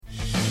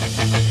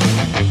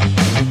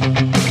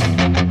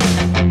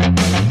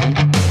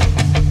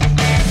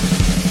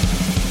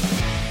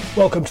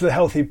Welcome to The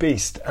Healthy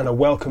Beast and a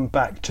welcome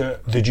back to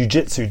the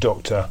Jiu-Jitsu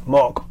doctor,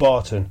 Mark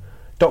Barton.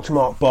 Dr.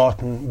 Mark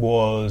Barton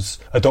was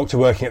a doctor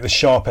working at the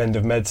sharp end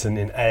of medicine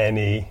in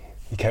A&E.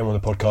 He came on the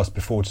podcast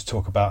before to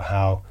talk about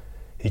how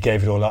he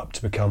gave it all up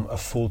to become a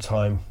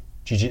full-time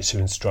Jiu-Jitsu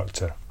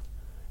instructor.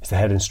 He's the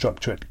head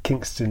instructor at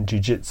Kingston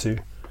Jiu-Jitsu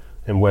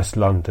in West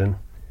London.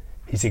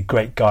 He's a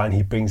great guy and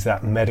he brings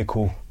that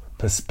medical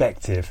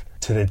perspective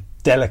to the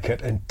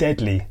delicate and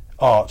deadly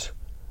art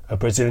of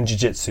Brazilian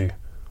Jiu-Jitsu.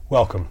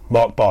 Welcome,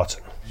 Mark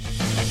Barton.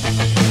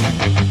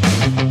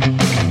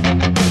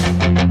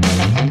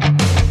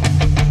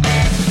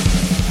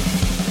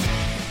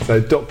 So,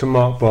 Dr.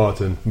 Mark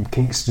Barton from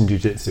Kingston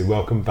Jiu-Jitsu,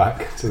 welcome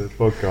back to the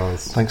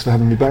podcast. Thanks for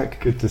having me back.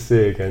 Good to see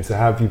you again. So,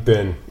 how have you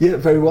been? Yeah,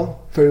 very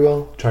well, very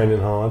well.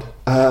 Training hard?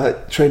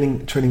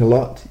 Training a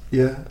lot.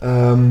 Yeah,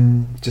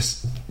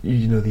 just the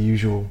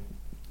usual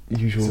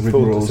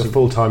rigmaroles. It's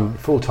a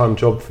full-time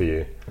job for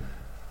you.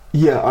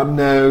 Yeah,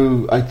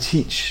 I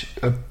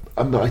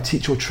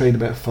teach or train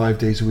about 5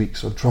 days a week,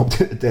 so I've dropped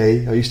it a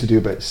day. I used to do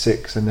about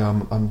 6, and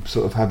now I'm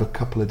sort of have a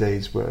couple of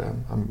days where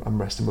I'm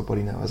resting my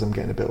body now as I'm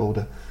getting a bit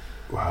older.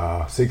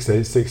 Wow, 6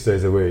 days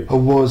a week. I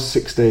was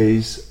 6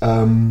 days,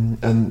 and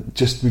we've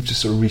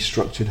just sort of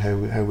restructured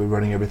how we're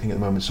running everything at the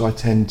moment. So I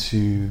tend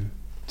to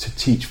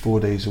teach 4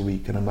 days a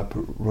week, and I'm up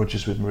at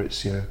Rogers with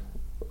Maurizio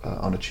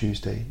on a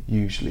Tuesday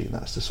usually, and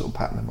that's the sort of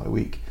pattern of my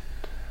week.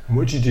 And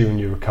what do you do when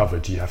you recover?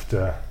 Do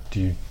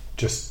you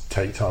just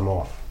take time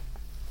off?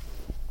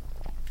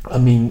 I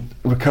mean,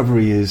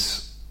 recovery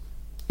is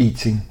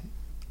eating,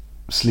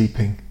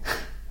 sleeping,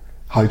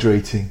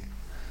 hydrating,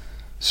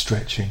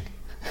 stretching,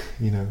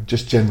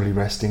 just generally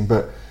resting.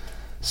 But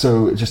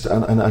so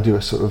and I do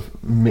a sort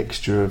of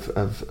mixture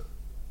of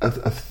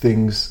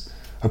things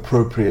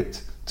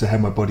appropriate to how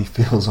my body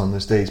feels on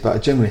those days. But I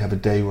generally have a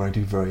day where I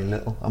do very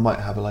little. I might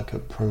have a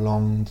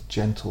prolonged,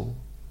 gentle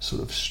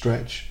sort of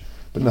stretch,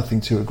 but nothing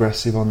too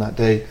aggressive on that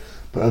day.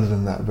 But other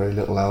than that, very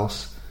little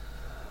else.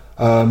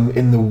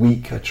 In the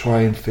week, I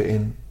try and fit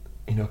in,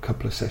 a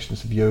couple of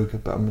sessions of yoga,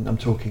 but I'm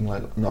talking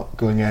like not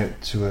going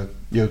out to a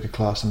yoga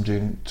class. I'm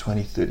doing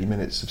 20, 30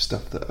 minutes of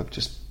stuff that I've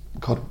just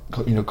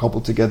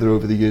cobbled together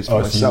over the years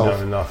for myself. So you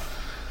know enough.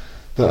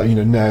 That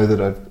now that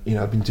I've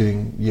been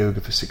doing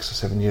yoga for 6 or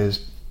 7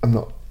 years, I'm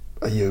not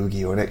a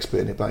yogi or an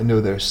expert in it, but I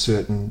know there are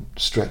certain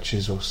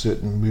stretches or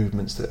certain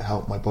movements that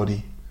help my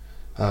body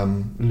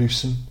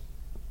loosen.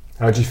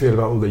 How do you feel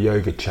about all the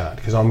yoga chat?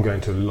 Because I'm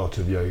going to a lot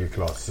of yoga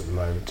classes at the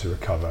moment to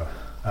recover,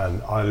 and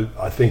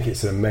I think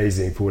it's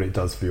amazing for what it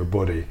does for your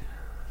body.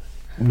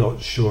 Not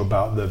sure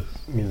about the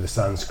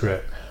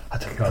Sanskrit.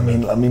 I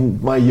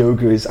mean, my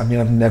yoga is. I've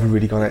never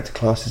really gone out to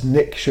classes.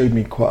 Nick showed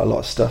me quite a lot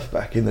of stuff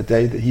back in the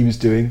day that he was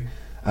doing,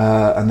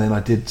 and then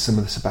I did some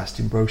of the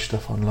Sebastian Broche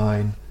stuff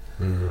online.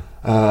 Mm-hmm.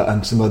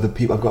 And some other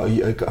people.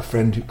 I've got a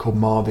friend called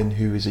Marvin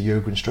who is a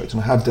yoga instructor,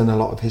 and I have done a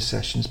lot of his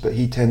sessions, but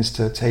he tends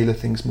to tailor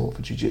things more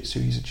for jiu-jitsu.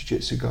 He's a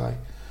jiu-jitsu guy,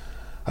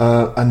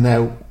 and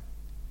now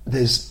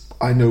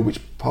I know which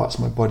parts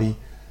of my body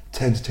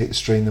tend to take the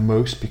strain the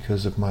most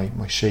because of my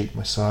shape,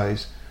 my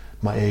size,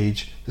 my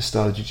age, the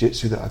style of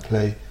jiu-jitsu that I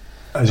play.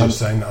 As you're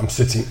saying that, I'm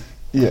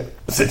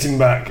sitting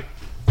back,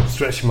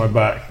 stretching my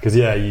back because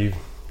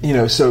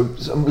so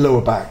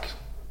lower back,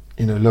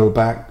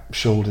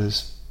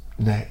 shoulders,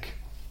 neck,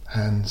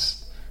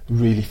 hands,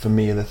 really for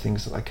me are the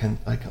things that I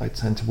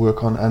tend to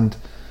work on, and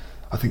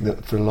I think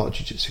that for a lot of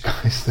jiu-jitsu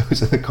guys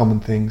those are the common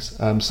things.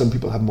 Some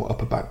people have more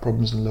upper back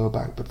problems than lower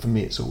back, but for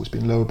me it's always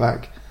been lower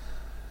back,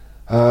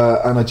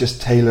 and I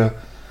just tailor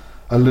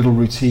a little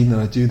routine that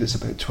I do that's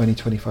about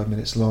 20-25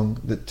 minutes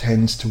long that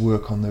tends to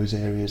work on those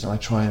areas, and I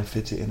try and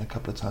fit it in a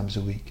couple of times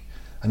a week.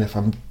 And if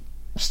I'm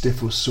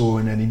stiff or sore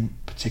in any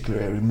particular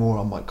area more,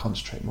 I might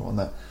concentrate more on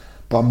that.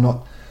 But I'm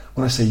not,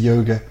 when I say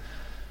yoga,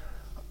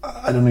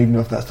 I don't even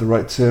know if that's the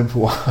right term for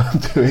what I'm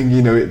doing.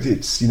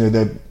 It's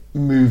they're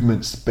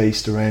movements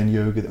based around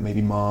yoga that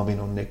maybe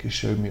Marvin or Nick has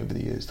showed me over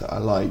the years that I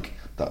like,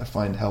 that I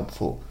find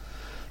helpful,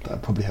 that I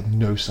probably have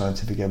no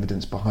scientific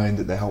evidence behind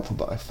that they're helpful,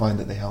 but I find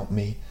that they help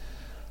me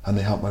and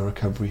they help my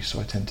recovery, so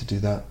I tend to do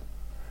that.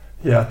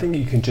 Yeah, I think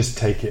you can just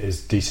take it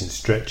as decent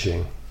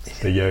stretching.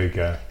 The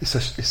yoga. It's a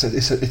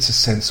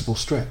sensible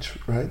stretch,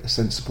 right? It's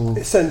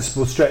a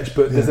sensible stretch,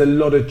 but there's a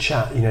lot of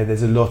chat.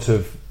 There's a lot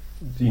of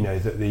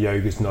that the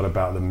yoga's not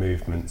about the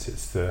movements.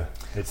 It's the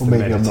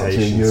meditation. I'm not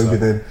doing yoga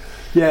then.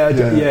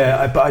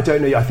 But I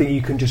don't know. I think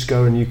you can just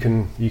go and you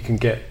can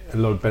get a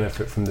lot of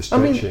benefit from the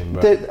stretching.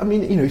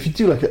 If you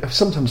do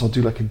sometimes I'll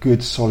do a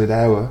good solid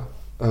hour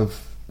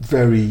of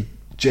very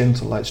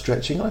gentle light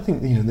stretching. I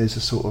think there's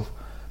a sort of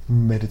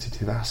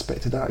meditative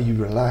aspect to that. You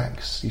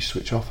relax, you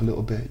switch off a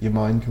little bit, your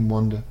mind can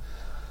wander,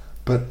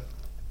 but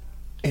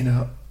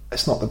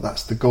it's not that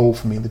that's the goal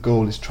for me. The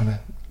goal is trying to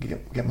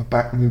get my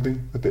back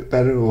moving a bit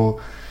better, or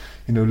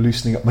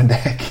loosening up my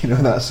neck,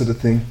 that sort of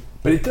thing.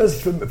 But it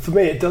does, for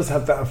me, it does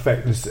have that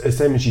effect. The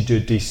same as you do a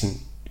decent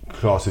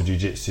class of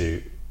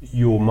jiu-jitsu,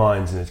 your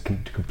mind's in a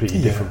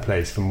completely different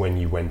place from when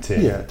you went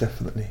in. Yeah,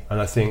 definitely.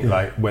 And I think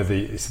whether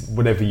it's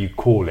whatever you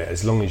call it,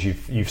 as long as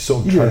you've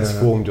sort of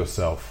transformed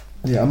yourself.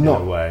 Yeah, I'm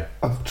not.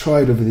 I've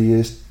tried over the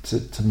years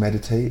to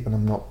meditate, and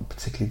I'm not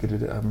particularly good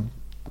at it. I've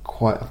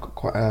got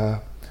quite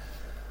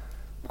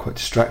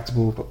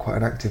distractible, but quite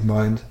an active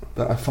mind.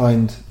 But I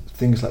find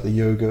things like the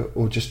yoga,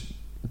 or just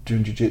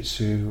doing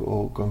jiu-jitsu,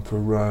 or going for a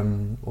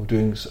run, or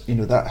doing,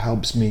 that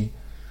helps me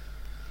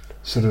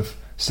sort of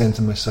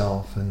center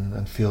myself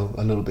and feel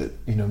a little bit,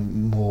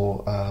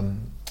 more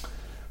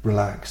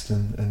relaxed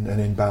and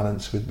in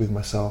balance with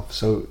myself.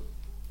 So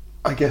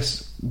I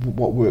guess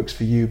what works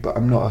for you, but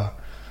I'm not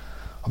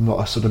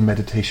a sort of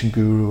meditation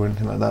guru or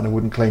anything like that. I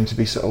wouldn't claim to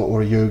be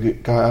or a yoga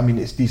guy. I mean,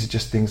 these are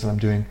just things that I'm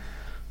doing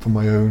for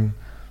my own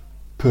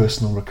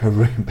personal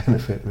recovery and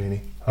benefit,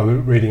 really.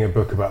 I'm reading a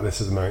book about this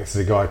at the moment.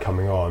 There's a guy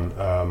coming on,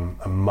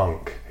 a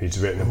monk, who's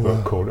written a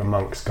book called A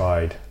Monk's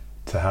Guide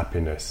to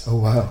Happiness. Oh,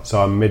 wow.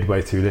 So I'm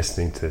midway through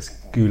listening to this.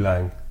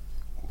 Gulong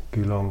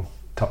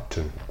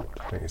Tupton,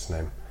 I think his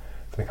name.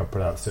 I think I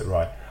pronounced it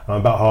right.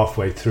 I'm about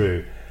halfway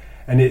through,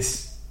 and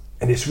it's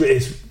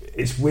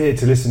weird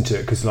to listen to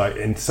it, because like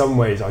in some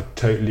ways I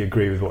totally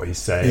agree with what he's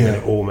saying, and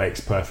it all makes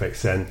perfect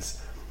sense.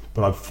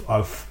 But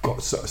I've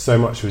got so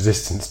much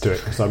resistance to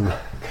it,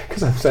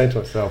 because I'm saying to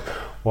myself,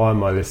 why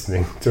am I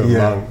listening to a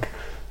monk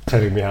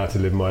telling me how to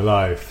live my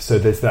life? So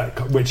there's that,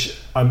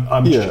 which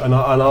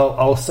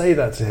I'll say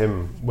that to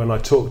him when I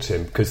talk to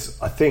him,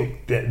 because I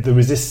think that the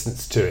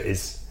resistance to it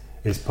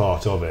is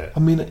part of it.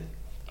 I mean,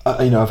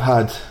 I've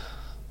had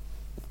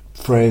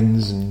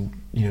friends and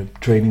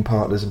training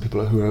partners and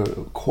people who are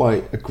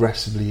quite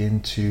aggressively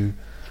into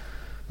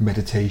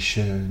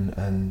meditation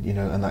and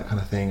and that kind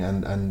of thing,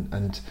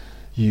 and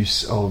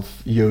use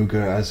of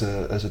yoga as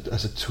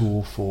a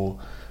tool for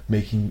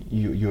making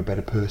you a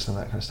better person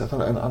and that kind of stuff.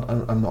 And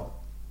I'm not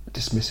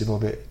dismissive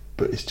of it,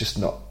 but it's just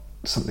not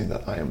something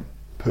that I am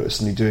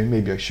personally doing.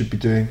 Maybe I should be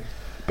doing.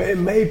 But it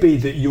may be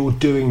that you're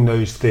doing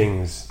those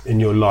things in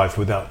your life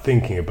without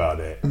thinking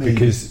about it. Maybe.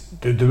 Because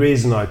the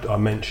reason I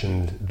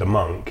mentioned the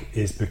monk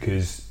is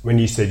because when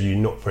you said you're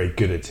not very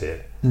good at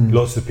it,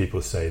 lots of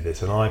people say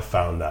this, and I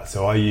found that.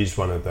 So I used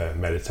one of the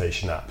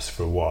meditation apps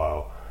for a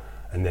while,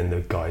 and then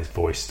the guy's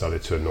voice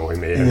started to annoy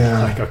me, and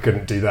I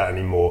couldn't do that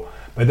anymore.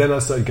 But then I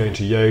started going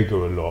to yoga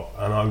a lot,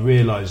 and I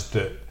realised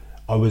that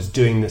I was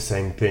doing the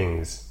same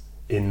things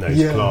in those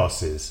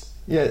classes.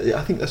 Yeah,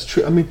 I think that's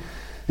true. I mean,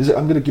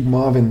 I'm going to give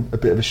Marvin a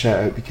bit of a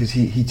shout out, because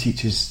he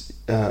teaches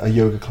a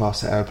yoga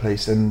class at our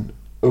place, and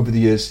over the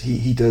years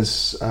he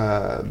does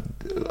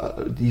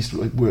these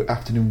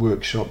afternoon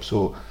workshops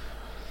or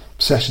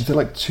sessions. They're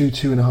like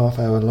 2.5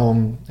 hour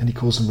long, and he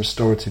calls them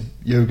restorative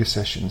yoga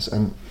sessions.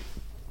 And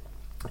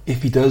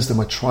if he does them,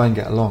 I try and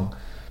get along,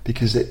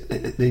 because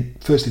they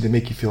firstly, they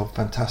make you feel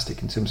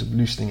fantastic in terms of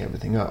loosening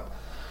everything up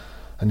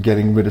and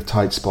getting rid of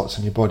tight spots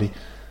on your body.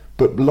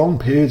 But long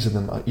periods of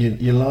them,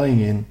 you're lying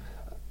in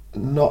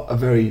not a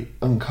very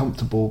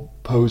uncomfortable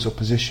pose or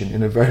position,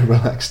 in a very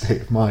relaxed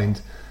state of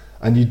mind,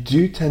 and you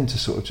do tend to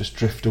sort of just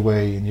drift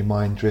away, and your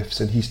mind drifts,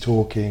 and he's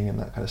talking and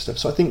that kind of stuff.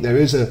 So I think there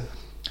is a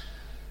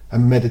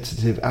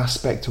meditative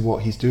aspect to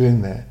what he's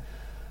doing there,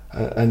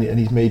 and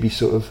he's maybe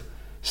sort of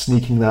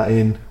sneaking that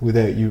in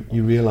without you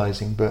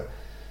realising,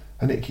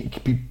 and it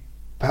can be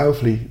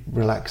powerfully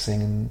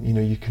relaxing,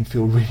 and you can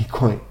feel really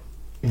quite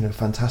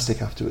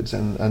fantastic afterwards,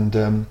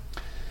 and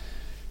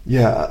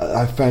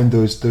I found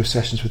those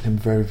sessions with him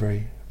very,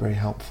 very, very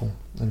helpful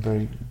and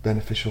very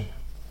beneficial.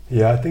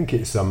 Yeah, I think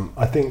it's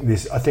I think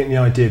the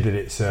idea that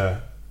it's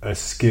a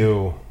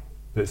skill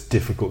that's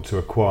difficult to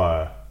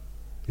acquire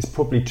is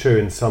probably true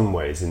in some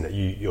ways, in that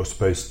you're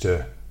supposed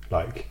to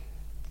like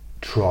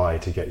try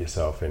to get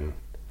yourself in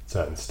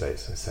certain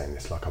states. I'm saying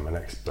this like I'm an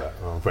expert.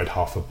 I've read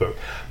half a book,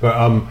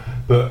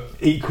 but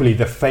equally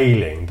the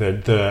failing,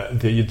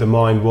 the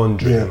mind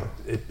wandering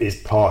is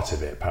part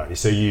of it apparently.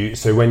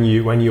 So when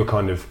you're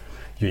kind of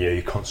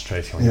you're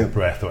concentrating on your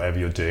breath or whatever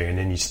you're doing, and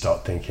then you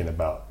start thinking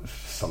about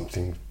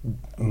something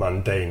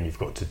mundane you've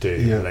got to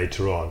do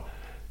later on,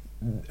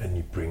 and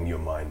you bring your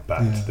mind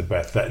back to the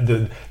breath. That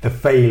the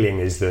failing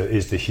is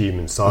the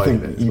human side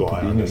of it.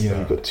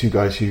 You've got two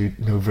guys who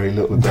know very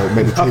little about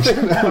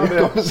meditation. Having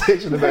a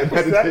conversation about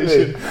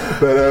meditation,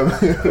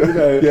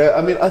 but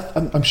I mean,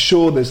 I'm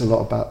sure there's a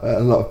lot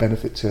of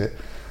benefit to it,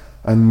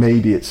 and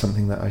maybe it's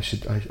something that I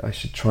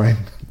should try and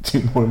do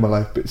more in my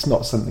life. But it's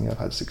not something I've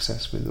had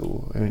success with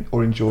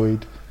or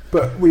enjoyed.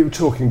 But we were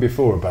talking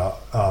before about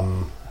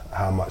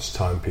how much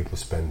time people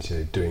spend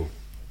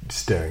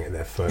staring at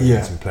their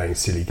phones and playing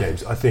silly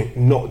games. I think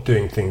not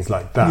doing things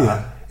like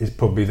that is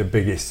probably the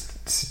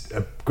biggest,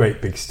 a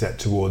great big step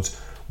towards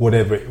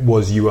whatever it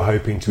was you were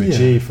hoping to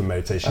achieve from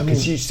meditation.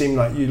 Because you seem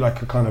like you're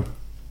like a kind of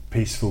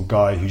peaceful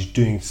guy who's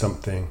doing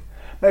something.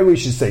 Maybe we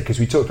should say, because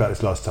we talked about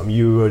this last time,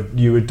 you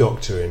were a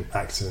doctor in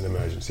accident and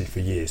emergency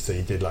for years, so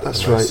you did like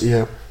the most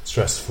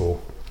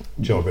stressful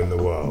job in the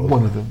world.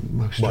 One of the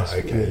most stressful.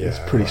 It's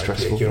pretty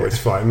stressful. You know, it's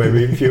fine.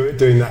 Maybe if you were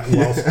doing that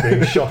whilst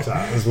being shot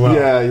at as well.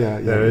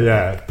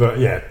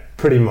 But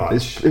pretty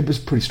much. It was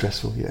pretty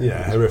stressful.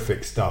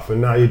 Horrific stuff.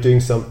 And now you're doing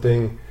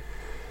something,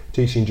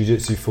 teaching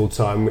jiu-jitsu full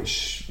time,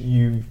 which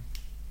you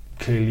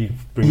clearly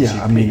brings you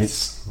peace, mean,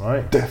 it's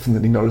right?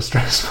 Definitely not as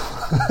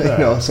stressful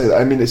I'll say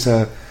that.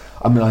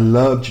 I mean, I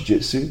love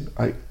jiu-jitsu.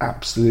 I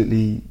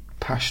absolutely,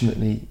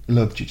 passionately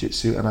love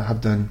jiu-jitsu, and I have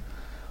done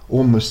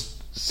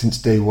almost since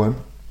day one.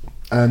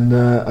 And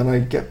I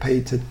get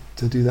paid to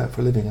do that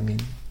for a living. I mean,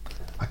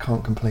 I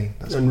can't complain.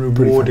 That's and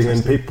rewarding,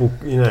 and people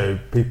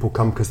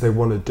come because they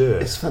want to do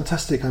it. It's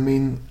fantastic. I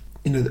mean,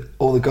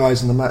 all the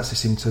guys on the mats, they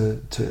seem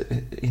to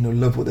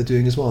love what they're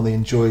doing as well. They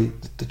enjoy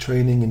the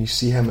training, and you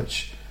see how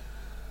much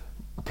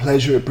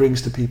pleasure it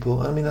brings to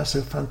people. I mean, that's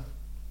a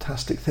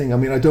fantastic thing. I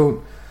mean,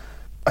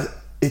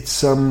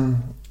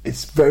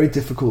 it's very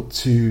difficult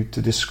to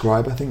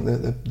describe. I think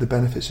the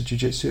benefits of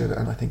jiu-jitsu,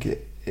 and I think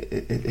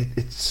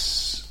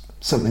it's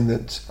something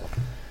that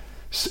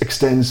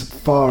extends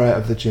far out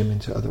of the gym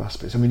into other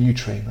aspects. I mean, you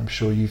train. I'm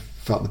sure you've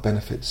felt the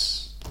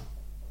benefits.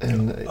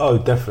 Oh,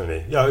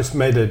 definitely. Yeah, it's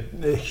made a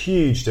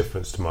huge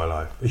difference to my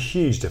life. A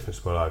huge difference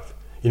to my life.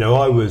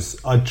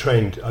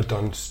 I'd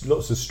done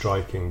lots of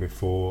striking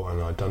before,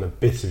 and I'd done a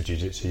bit of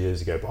jiu-jitsu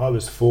years ago, but I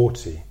was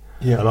 40.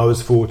 Yeah. And I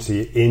was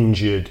 40,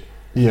 injured.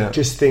 Yeah.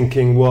 Just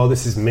thinking, well,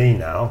 this is me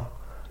now.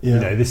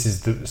 Yeah. This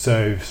is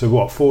so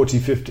what, 40,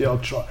 50, I'll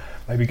try,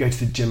 maybe go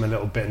to the gym a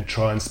little bit and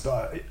try and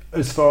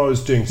as far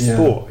as doing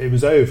sport, it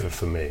was over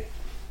for me.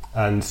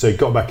 And so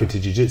got back into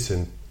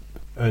jiu-jitsu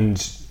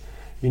and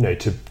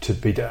to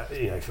be,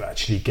 for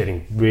actually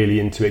getting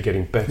really into it,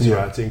 getting better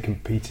at it and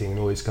competing and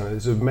all this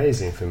it's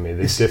amazing for me.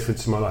 This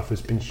difference in my life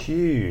has been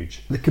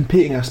huge. The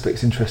competing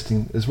aspect's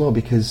interesting as well,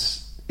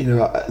 because,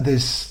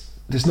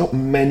 there's not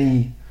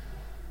many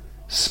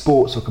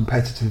sports or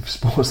competitive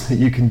sports that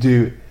you can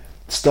do,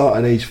 start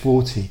at age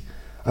 40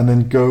 and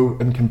then go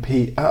and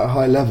compete at a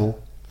high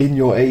level in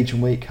your age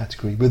and weight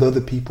category with other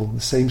people the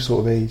same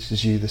sort of age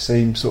as you, the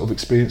same sort of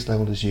experience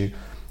level as you,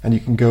 and you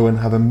can go and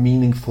have a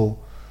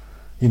meaningful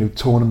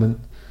tournament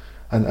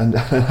and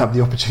have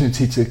the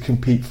opportunity to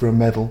compete for a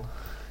medal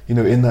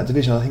in that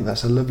division. I think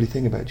that's a lovely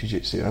thing about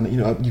jiu-jitsu. And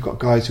you've got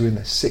guys who are in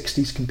their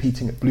 60s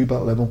competing at blue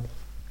belt level.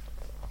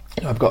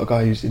 I've got a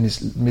guy who's in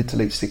his mid to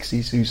late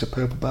 60s who's a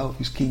purple belt,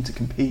 who's keen to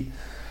compete,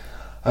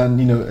 and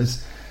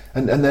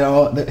there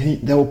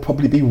will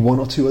probably be one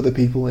or two other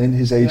people in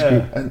his age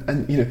group,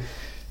 and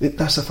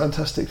that's a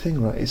fantastic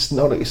thing, right? It's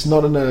not an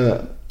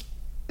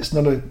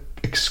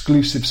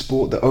exclusive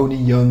sport that only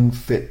young,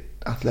 fit,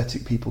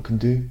 athletic people can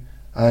do,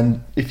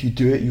 and if you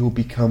do it, you will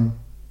become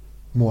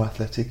more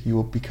athletic. You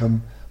will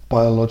become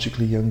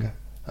biologically younger.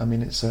 I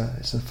mean, it's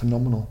a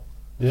phenomenal.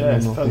 Yeah,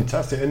 it's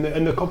fantastic.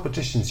 And the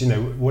competitions,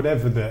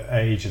 whatever the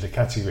age of the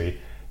category,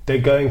 they're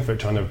going for it,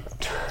 trying to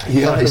rip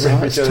each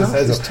other's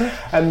heads off,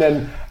 and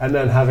then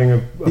having a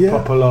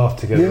proper laugh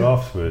together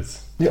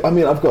afterwards. Yeah, I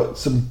mean, I've got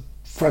some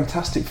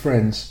fantastic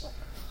friends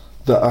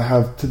that I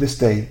have to this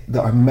day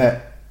that I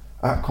met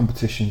at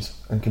competitions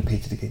and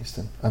competed against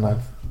them, and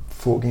I've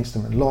fought against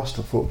them and lost,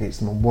 or fought against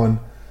them and won.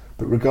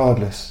 But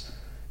regardless,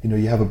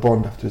 you have a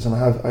bond afterwards. And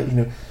I've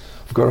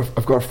got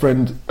a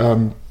friend,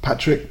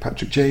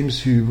 Patrick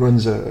James, who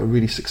runs a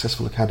really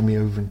successful academy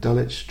over in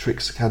Dulwich,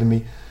 Tricks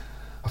Academy.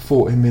 I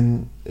fought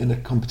him in a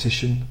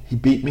competition. He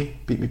beat me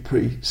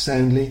pretty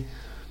soundly,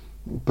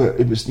 but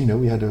it was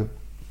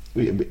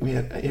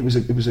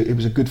it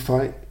was a good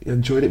fight. I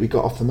enjoyed it. We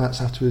got off the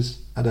mats afterwards,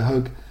 had a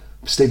hug,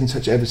 stayed in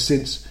touch ever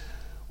since.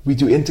 We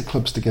do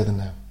interclubs together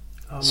now.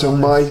 Oh, so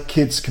nice. My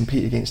kids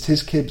compete against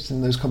his kids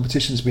in those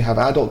competitions. We have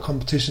adult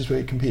competitions where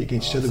we compete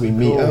against each other. We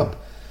meet up.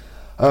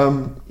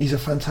 He's a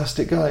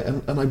fantastic guy,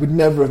 and I would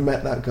never have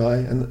met that guy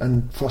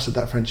and fostered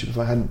that friendship if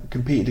I hadn't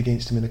competed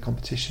against him in a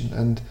competition.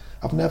 And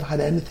I've never had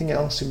anything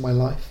else in my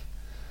life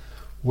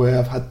where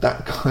I've had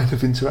that kind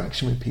of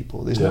interaction with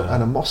people. There's no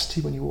animosity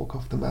when you walk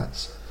off the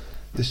mats.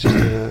 There's just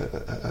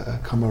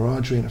a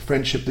camaraderie and a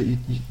friendship that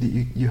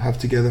you have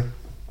together.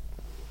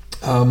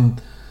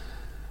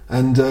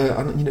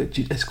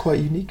 It's quite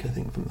unique, I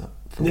think, from that.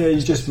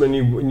 You just when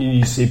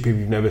you see people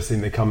you've never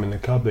seen, they come in the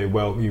club, you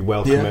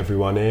welcome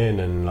everyone in,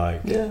 and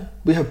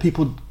we have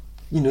people,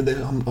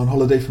 they're on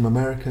holiday from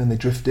America and they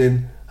drift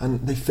in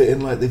and they fit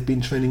in like they've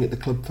been training at the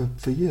club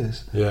for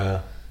years.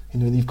 Yeah,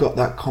 you've got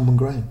that common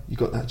ground, you've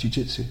got that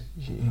jiu-jitsu.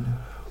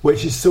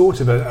 Which is sort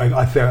of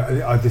I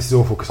feel this is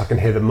awful because I can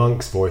hear the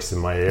monk's voice in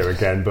my ear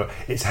again, but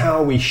it's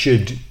how we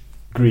should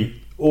greet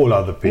all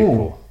other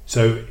people.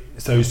 So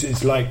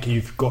it's like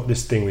you've got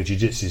this thing with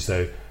jiu-jitsu.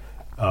 So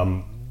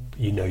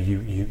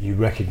you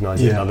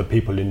recognise it in other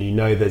people, and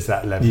there's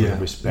that level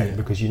of respect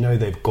because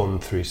they've gone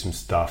through some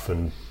stuff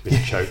and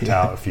been choked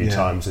out a few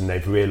times, and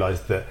they've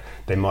realised that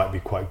they might be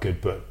quite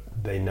good, but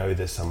they know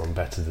there's someone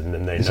better than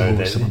them.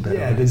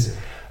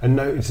 And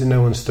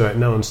no one's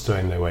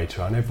throwing their weight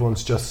around.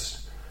 Everyone's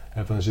just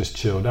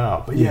chilled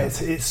out. But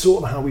it's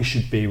sort of how we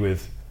should be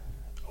with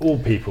all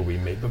people we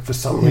meet. But for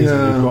some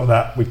reason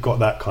we've got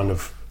that kind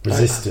of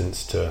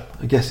resistance to.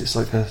 I guess it's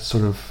like a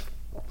sort of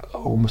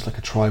almost like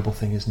a tribal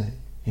thing, isn't it?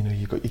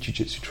 You've got your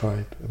jiu-jitsu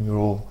tribe, and we're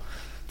all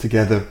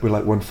together. We're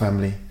like one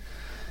family,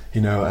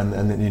 and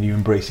then you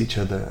embrace each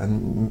other,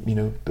 and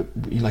but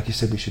like you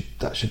said,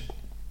 that should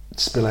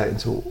spill out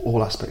into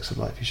all aspects of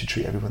life. You should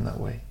treat everyone that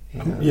way.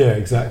 Yeah,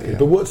 exactly. Yeah.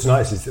 But what's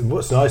nice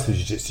with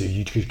jiu-jitsu,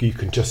 you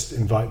can just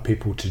invite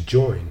people to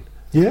join.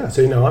 Yeah.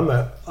 So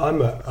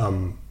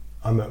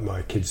I'm at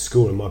my kids'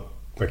 school, and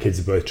my kids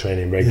are both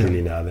training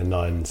regularly now. They're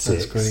 9 and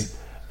 6. That's great.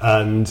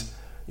 And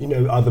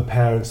other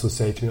parents will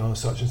say to me, "Oh,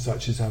 such and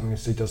such is having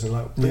he doesn't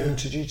like bring them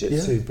to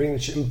jiu-jitsu, bring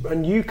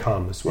and you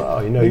come as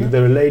well."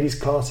 There are ladies'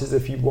 classes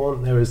if you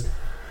want. There is,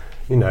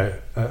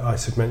 I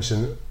should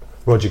mention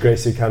Roger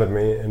Gracie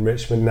Academy in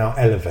Richmond, now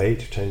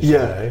Elevate, changed the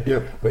name.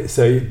 Yeah. But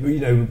so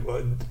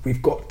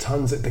we've got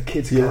tons of the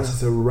kids'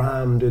 classes are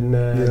rammed in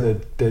there.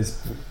 Yeah.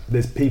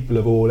 There's people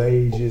of all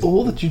ages.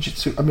 All the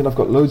jiu-jitsu. I mean, I've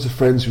got loads of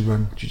friends who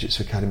run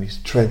jiu-jitsu academies.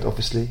 Trent,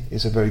 obviously,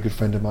 is a very good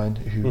friend of mine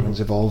who runs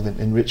Evolve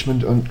in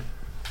Richmond. And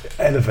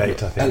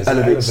Elevate, I think.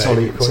 Elevate,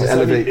 sorry.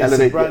 Elevate. It's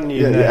a brand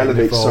new name.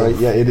 Elevate, Evolve. sorry.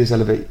 Yeah, it is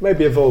Elevate.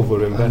 Maybe Evolve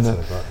would have been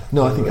better.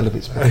 No, I think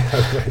Elevate's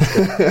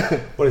better.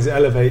 What is it?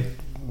 Elevate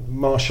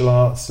martial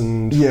arts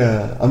and...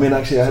 Yeah, I mean,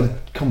 actually, I had a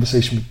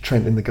conversation with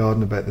Trent in the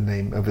garden about the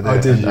name over there.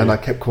 And I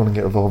kept calling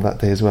it Evolve that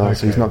day as well,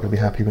 so he's not going to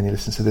be happy when he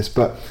listens to this.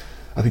 But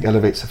I think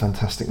Elevate's a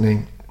fantastic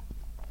name.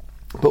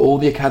 But all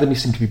the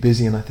academies seem to be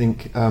busy, and I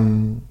think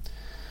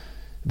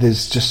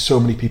there's just so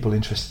many people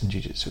interested in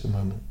jiu-jitsu at the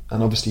moment.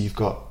 And obviously you've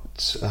got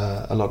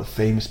a lot of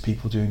famous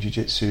people doing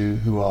jiu-jitsu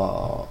who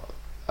are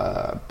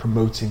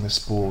promoting the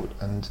sport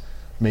and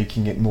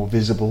making it more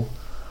visible.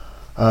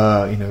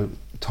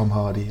 Tom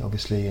Hardy,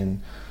 obviously,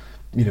 and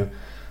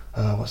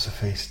what's her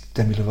face?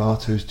 Demi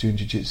Lovato's doing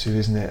jiu-jitsu,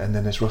 isn't it? And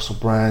then there's Russell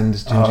Brand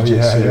is doing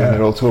jiu-jitsu, and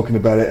they're all talking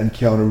about it. And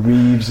Keanu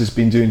Reeves has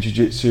been doing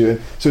jiu-jitsu, and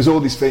so there's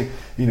all these things.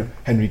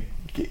 Henry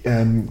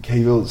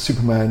Cavill,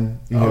 Superman,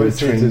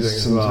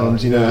 trains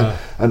sometimes,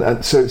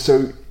 and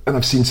so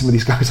I've seen some of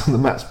these guys on the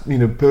mats,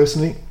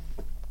 personally,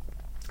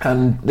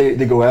 and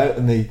they go out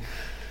and they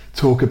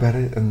talk about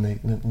it, and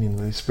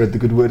they spread the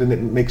good word, and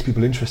it makes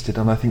people interested.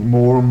 And I think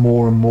more and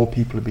more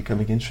people are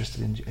becoming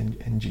interested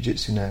in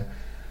jiu-jitsu now.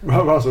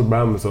 Russell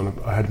Brand was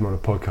I had him on a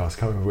podcast,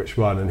 can't remember which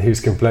one, and he was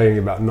complaining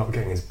about not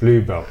getting his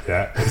blue belt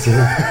yet.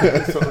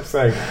 Sort of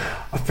saying,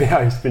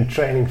 he's been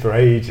training for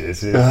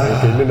ages,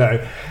 thinking,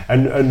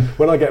 and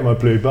when I get my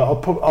blue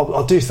belt,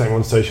 I'll do something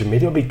on social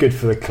media. It'll be good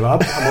for the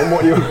club. Come on,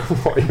 what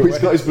he's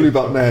got his blue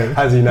belt now.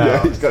 Has he now?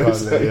 Yeah, he's got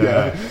his,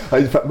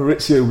 In fact,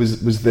 Maurizio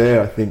was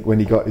there, I think, when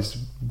he got his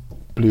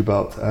blue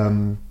belt,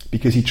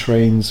 because he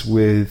trains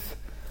with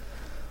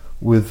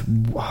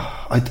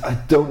I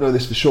don't know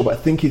this for sure, but I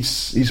think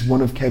he's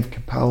one of Kev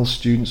Capel's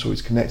students, or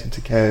he's connected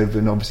to Kev,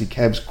 and obviously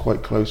Kev's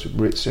quite close with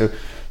Maurizio.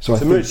 So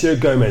Maurizio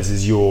Gomez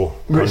is your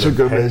Maurizio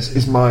Gomez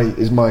is my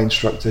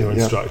instructor. Your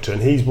instructor,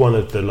 and he's one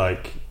of the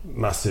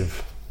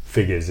massive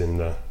figures in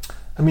the.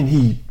 I mean,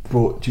 he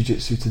brought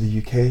jiu-jitsu to the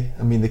UK.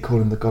 I mean, they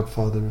call him the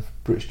godfather of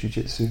British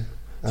jiu-jitsu.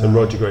 So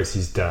Roger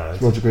Gracie's dad.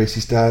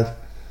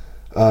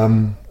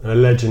 A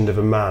legend of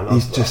a man.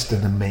 He's just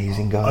an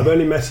amazing guy. I've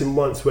only met him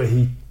once, where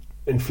he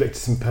inflicted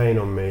some pain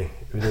on me.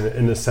 It was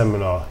in a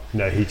seminar.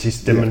 He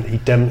just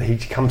he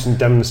comes and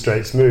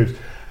demonstrates moves.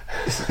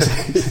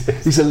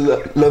 He's a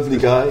lovely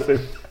guy,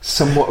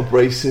 somewhat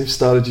abrasive,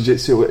 started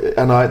jiu-jitsu,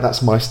 and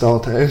that's my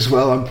style as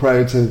well. I'm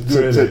proud to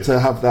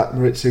have that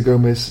Maurizio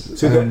Gomez.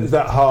 So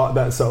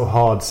that sort of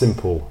hard,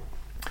 simple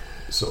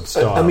sort of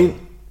style. I mean,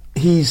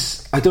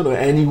 I don't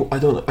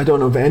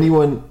know of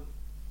anyone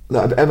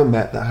that I've ever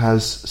met that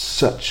has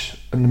such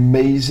an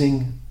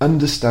amazing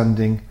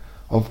understanding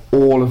of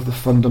all of the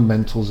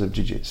fundamentals of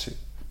jiu-jitsu.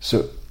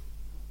 So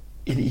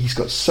he's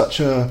got such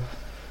a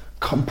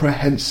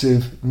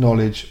comprehensive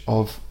knowledge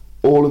of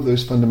all of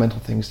those fundamental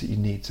things that you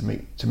need to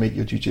make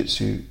your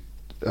jiu-jitsu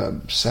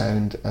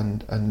sound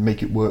and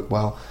make it work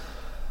well.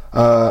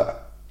 I've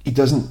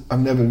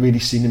never really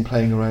seen him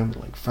playing around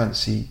with like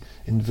fancy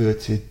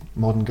inverted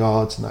modern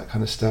guards and that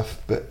kind of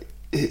stuff, but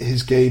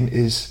his game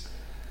is,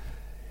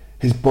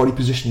 his body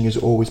positioning is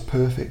always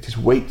perfect, his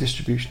weight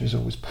distribution is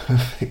always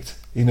perfect.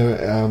 He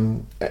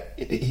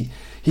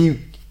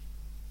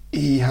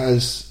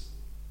has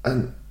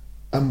an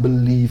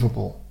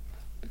unbelievable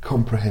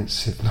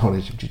comprehensive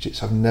knowledge of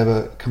jiu-jitsu. I've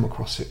never come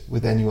across it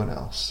with anyone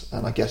else,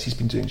 and I guess he's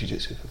been doing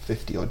jiu-jitsu for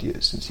 50 odd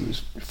years, since he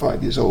was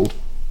 5 years old.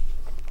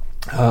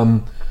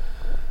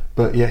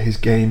 But yeah, his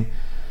game,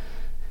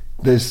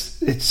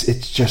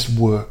 it just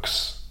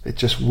works. It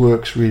just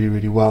works really,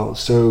 really well.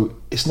 So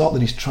it's not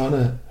that he's trying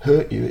to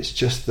hurt you, it's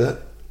just that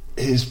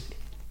his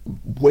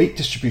weight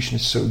distribution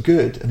is so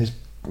good, and his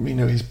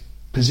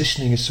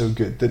positioning is so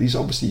good, that he's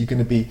obviously, you're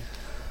going to be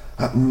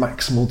at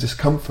maximal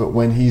discomfort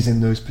when he's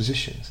in those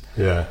positions.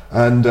 Yeah.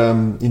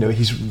 And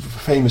he's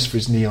famous for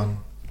his knee on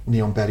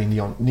belly, knee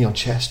on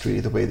chest, really,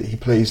 the way that he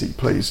plays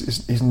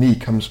his knee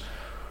comes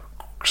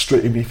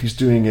straight in. If he's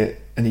doing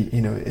it and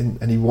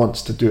he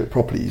wants to do it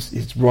properly,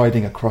 he's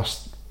riding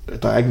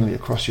diagonally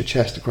across your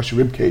chest, across your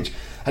rib cage,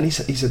 and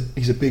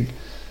he's a big,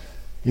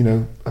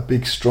 a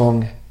big,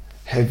 strong,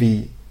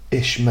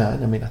 heavy-ish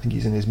man. I mean, I think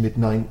he's in his mid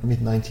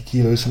 90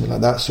 kilos, something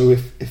like that. So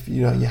if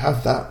you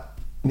have that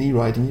knee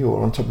riding you,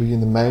 or on top of you in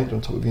the mount, on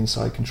top of you in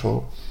side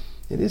control,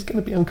 it is going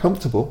to be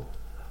uncomfortable.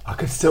 I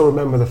could still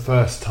remember the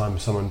first time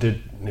someone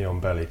did knee on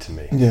belly to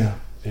me. Yeah.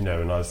 you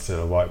know, and I was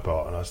still a white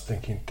belt, and I was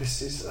thinking,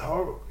 this is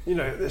horrible. You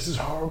know, this is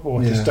horrible.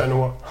 I just don't know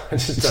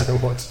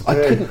what to do. I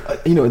couldn't.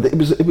 You know,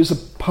 it was a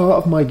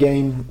part of my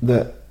game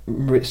that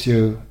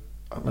Maurizio,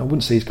 I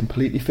wouldn't say he's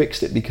completely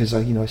fixed it, because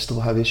I still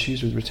have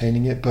issues with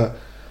retaining it, but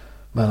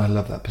man, I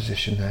love that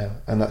position now,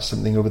 and that's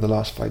something over the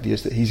last 5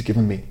 years that he's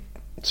given me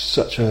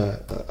such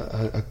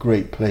a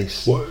great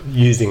place. What,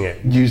 using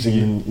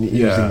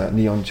that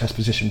knee on chest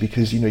position,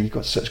 because you've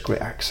got such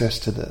great access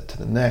to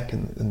the neck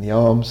and the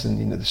arms,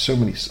 and there's so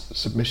many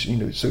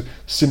submissions, so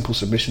simple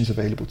submissions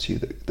available to you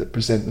that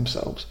present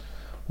themselves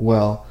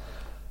well.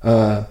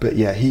 But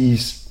yeah,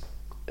 he's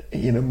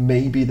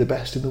maybe the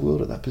best in the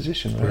world at that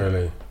position. Right?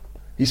 Really,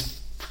 he's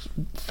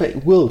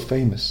world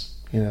famous.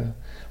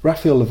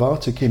 Rafael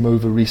Lovato came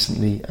over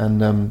recently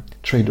and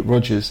trained at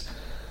Rogers,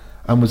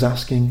 and was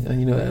asking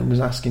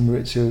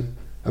Maurizio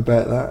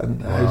about that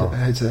and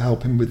how to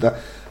help him with that,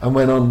 and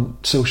went on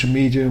social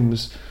media and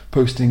was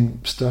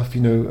posting stuff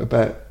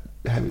about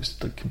how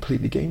it's like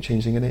completely game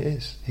changing, and it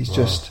is. He's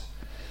just,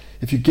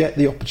 if you get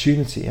the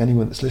opportunity,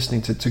 anyone that's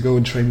listening, to go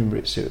and train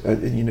with Maurizio,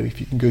 if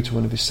you can go to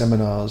one of his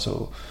seminars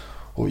or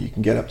you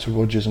can get up to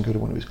Rogers and go to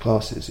one of his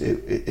classes,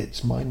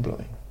 it's mind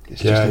blowing.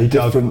 It's just a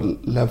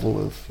different level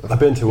of I've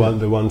been to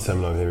the one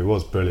seminar with him. It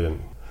was brilliant.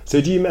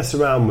 So do you mess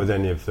around with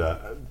any of that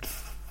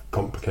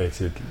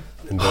complicated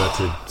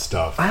inverted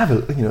stuff? I have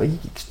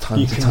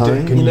time to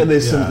time.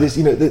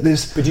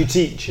 There's. But you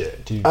teach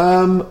it? Do you?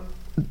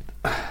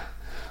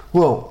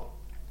 Well,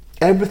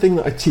 everything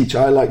that I teach,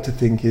 I like to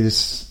think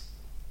is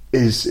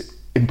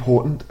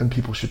important and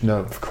people should know.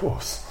 Of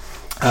course.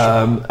 We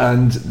have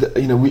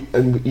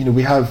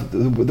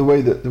the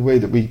way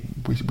that we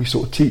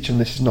sort of teach, and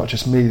this is not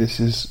just me. This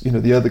is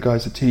the other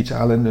guys that teach,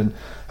 Alan and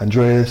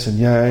Andreas and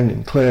Yang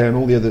and Claire and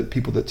all the other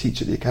people that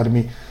teach at the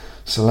academy,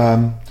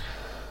 Salam.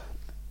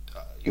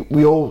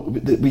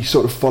 We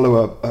sort of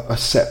follow a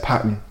set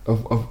pattern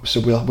of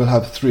so we'll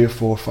have 3 or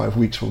 4 or 5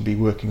 weeks we'll be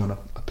working on a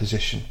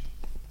position,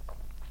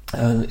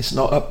 and it's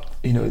not up.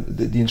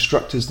 The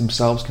instructors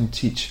themselves can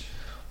teach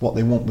what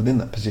they want within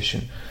that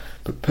position,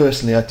 but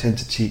personally I tend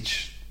to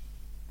teach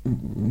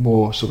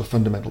more sort of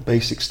fundamental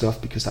basic stuff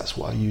because that's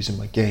what I use in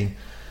my game.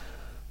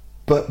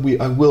 But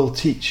I will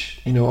teach.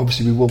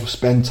 Obviously we will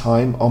spend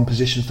time on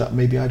positions that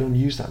maybe I don't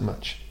use that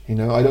much.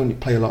 I don't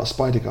play a lot of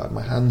spider guard.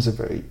 My hands are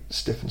very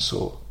stiff and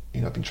sore.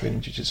 I've been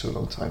training jiu-jitsu a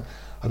long time.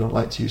 I don't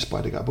like to use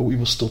spider guard, but I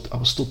will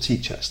still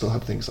teach it. I still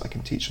have things that I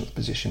can teach on the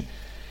position,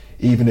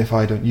 even if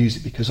I don't use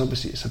it, because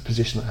obviously it's a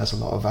position that has a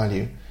lot of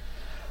value.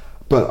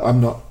 But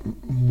I'm not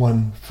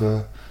one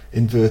for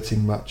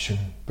inverting much and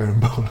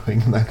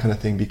berimboloing and that kind of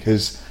thing,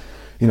 because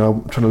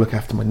I'm trying to look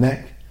after my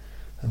neck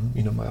and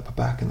my upper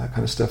back and that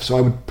kind of stuff. So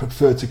I would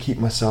prefer to keep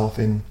myself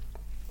in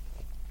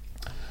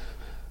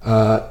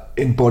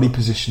body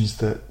positions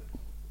that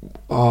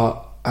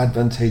are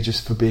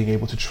advantageous for being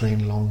able to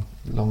train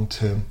long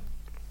term.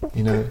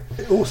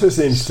 It also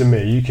seems to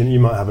me, you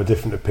might have a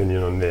different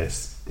opinion on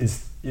this,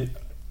 is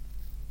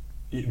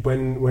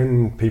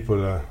when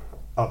people are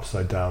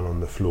upside down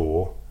on the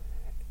floor,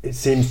 it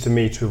seems to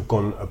me to have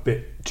gone a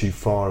bit too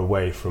far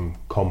away from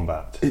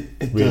combat,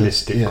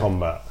 realistic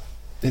combat.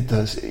 It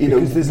does.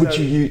 Would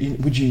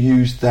you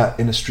use that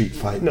in a street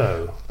fight?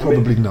 No,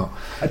 probably not.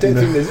 I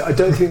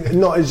don't think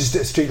not just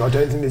a street fight. I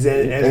don't think there's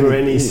ever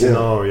any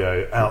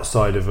scenario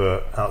outside of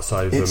a map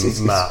where you would use it.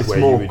 It's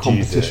more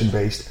competition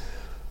based,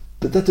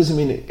 but that doesn't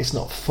mean it's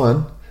not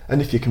fun.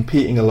 And if you're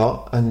competing a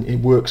lot and it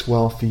works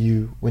well for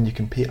you when you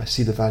compete, I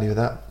see the value of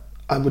that.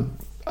 I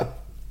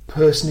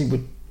personally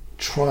would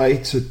try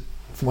to,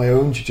 for my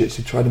own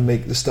jiu-jitsu, try to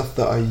make the stuff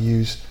that I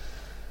use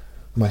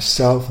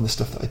myself and the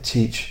stuff that I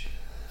teach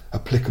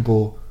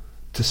applicable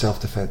to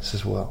self-defense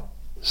as well.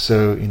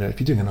 So if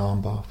you're doing an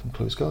armbar from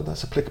close guard,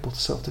 that's applicable to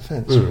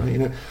self-defense,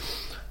 right?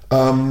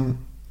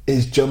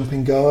 Is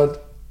jumping guard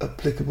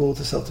applicable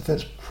to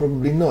self-defense?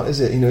 Probably not, is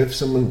it? If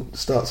someone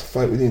starts a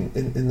fight with you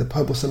in the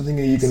pub or something,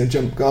 are you going to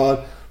jump guard?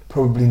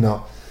 Probably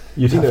not.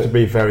 You'd have to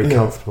be very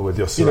comfortable with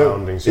your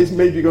surroundings. It's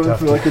maybe going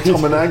from like a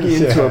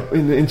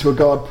Tomonagi into a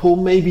guard pull.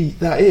 Maybe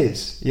that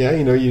is,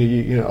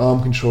 you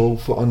arm control,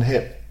 foot on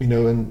hip,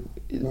 and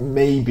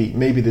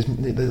maybe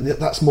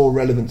that's more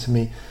relevant to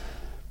me.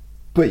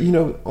 But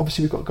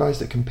obviously we've got guys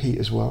that compete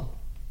as well,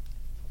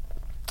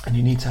 and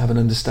you need to have an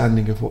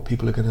understanding of what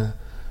people are going to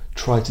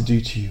try to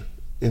do to you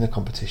in a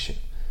competition.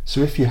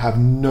 So if you have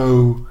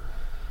no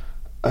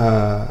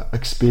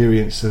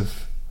experience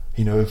of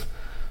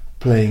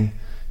playing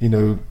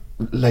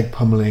leg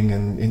pummeling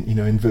and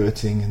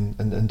inverting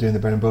and doing the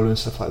berimbolo and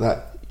stuff like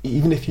that,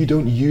 even if you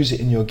don't use it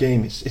in your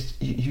game,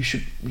 you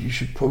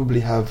should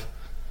probably have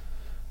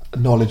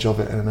knowledge of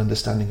it and an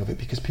understanding of it,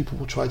 because people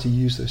will try to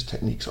use those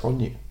techniques on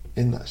you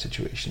in that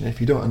situation. And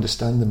if you don't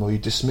understand them or you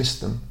dismiss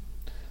them,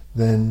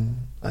 then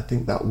I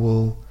think that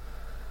will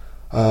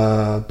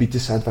be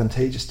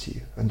disadvantageous to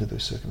you under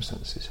those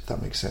circumstances, if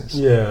that makes sense.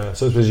 Yeah,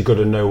 so I suppose you've got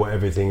to know what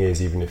everything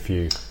is, even if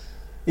you...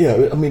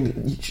 Yeah, I mean,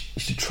 you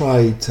should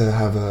try to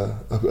have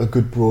a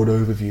good broad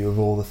overview of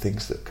all the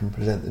things that can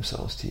present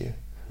themselves to you.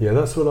 Yeah,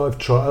 that's what I've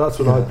tried. That's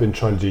what I've been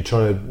trying to do.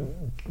 Trying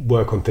to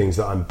work on things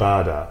that I'm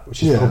bad at,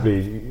 which is probably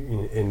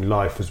in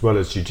life as well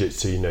as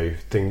jiu-jitsu.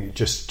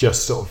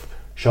 Just sort of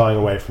shying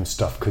away from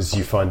stuff because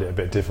you find it a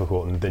bit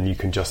difficult, and then you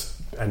can just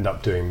end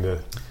up doing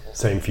the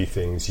same few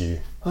things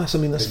that's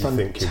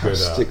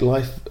fantastic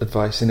life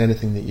advice in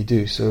anything that you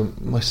do. So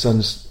my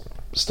son's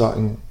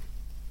starting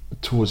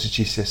towards his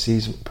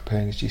GCSEs,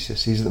 preparing his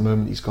GCSEs at the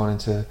moment. He's gone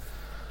into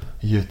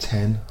year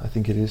 10, I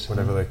think it is.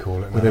 Whatever they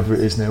call it now. Whatever it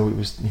is now. It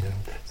was,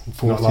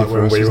 40 not like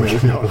when we were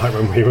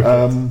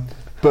kids.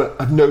 But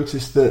I've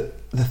noticed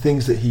that the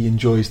things that he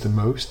enjoys the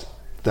most,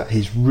 that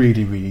he's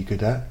really, really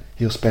good at,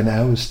 he'll spend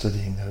hours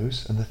studying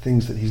those, and the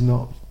things that he's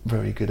not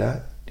very good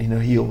at,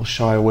 he'll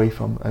shy away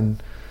from.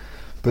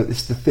 But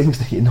it's the things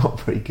that you're not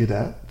very good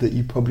at that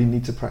you probably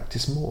need to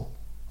practice more,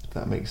 if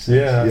that makes sense.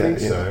 Yeah, I think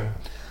so.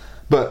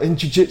 But in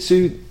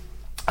jiu-jitsu,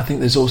 I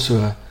think there's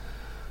also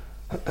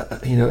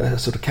a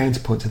sort of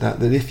counterpoint to that.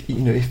 That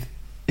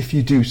if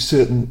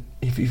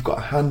you've got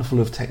a handful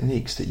of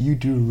techniques that you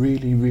do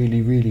really,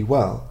 really, really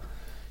well,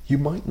 you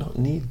might not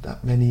need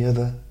that many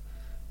other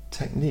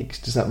techniques.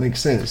 Does that make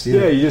sense?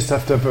 Yeah, you just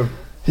have to have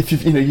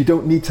you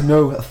don't need to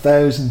know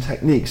 1,000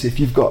 techniques. If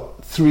you've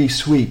got 3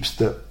 sweeps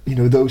that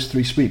those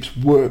 3 sweeps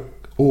work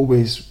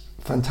always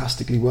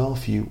fantastically well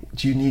for you,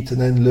 do you need to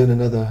then learn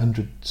another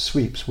 100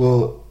 sweeps?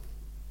 Well,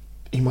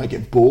 you might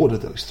get bored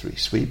of those 3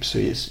 sweeps.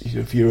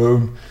 So for your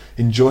own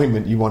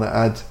enjoyment, you want to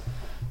add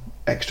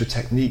extra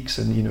techniques,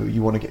 and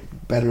you want to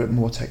get better at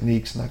more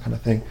techniques and that kind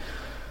of thing.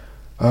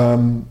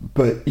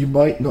 But you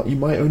might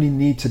only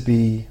need to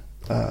be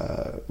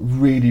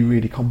really,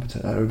 really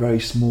competent at a very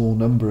small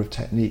number of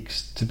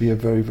techniques to be a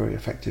very, very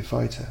effective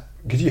fighter.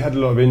 Because you had a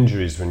lot of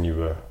injuries when you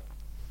were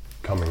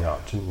coming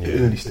up, didn't you?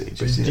 Early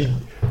stages.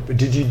 But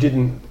you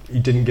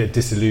didn't get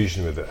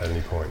disillusioned with it at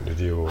any point, did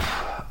you? Or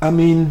I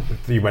mean,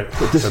 you went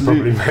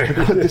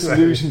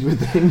disillusioned with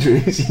the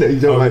injuries. You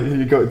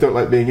don't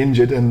like being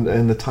injured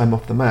and the time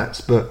off the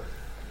mats. But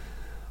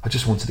I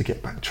just wanted to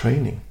get back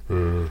training.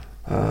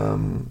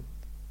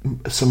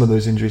 Some of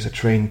those injuries I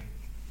trained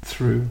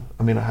through.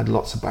 I mean, I had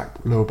lots of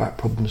lower back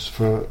problems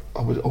for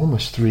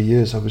almost 3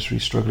 years. I was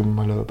really struggling with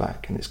my lower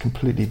back, and it's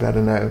completely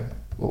better now,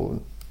 or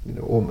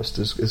almost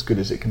as good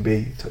as it can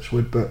be, touch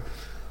wood. But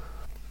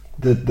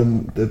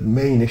the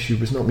main issue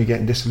was not me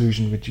getting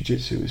disillusioned with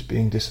jiu-jitsu, it was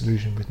being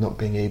disillusioned with not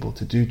being able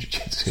to do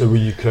jiu-jitsu. So were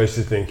you close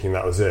to thinking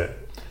that was it?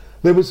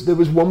 There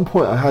was one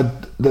point I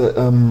had that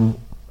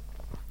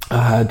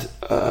I had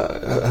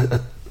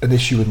an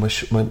issue with my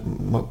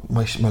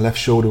left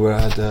shoulder, where I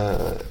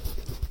had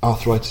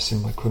arthritis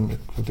in my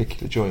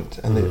clavicular joint,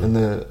 and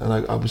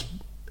I was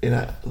in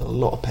a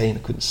lot of pain. I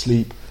couldn't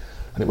sleep,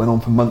 and it went on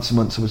for months and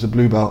months. I was a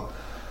blue belt.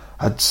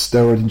 I had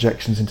steroid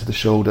injections into the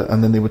shoulder,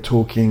 and then they were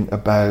talking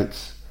about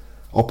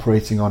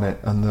operating on it,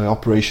 and the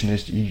operation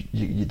is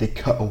they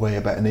cut away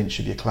about an inch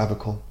of your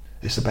clavicle.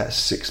 It's about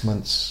 6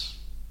 months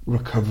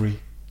recovery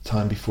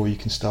time before you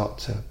can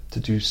start to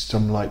do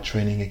some light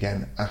training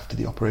again after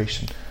the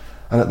operation.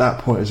 And at that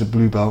point, as a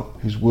blue belt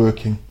who's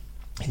working,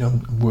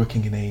 I'm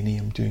working in A&E,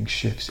 I'm doing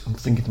shifts, I'm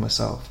thinking to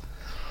myself,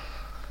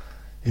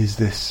 is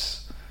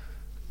this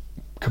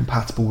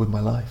compatible with my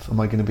life? Am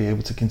I going to be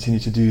able to continue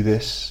to do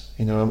this?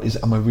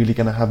 Am I really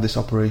going to have this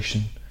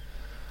operation,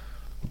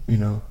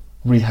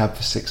 rehab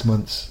for 6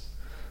 months,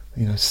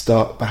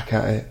 start back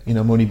at it?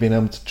 I'm only being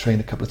able to train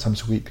a couple of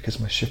times a week because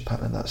of my shift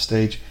pattern at that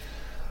stage.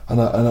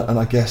 And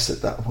I guess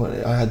at that point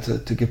I had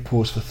to give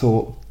pause for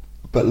thought,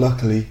 but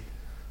luckily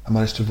I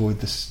managed to avoid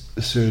the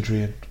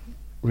surgery and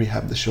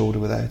rehab the shoulder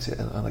without it,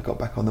 and I got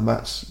back on the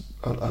mats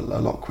a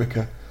lot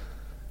quicker.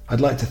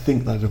 I'd like to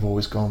think that I'd have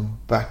always gone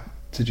back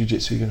to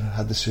jiu-jitsu and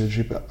had the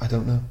surgery, but I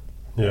don't know.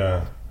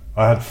 Yeah,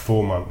 I had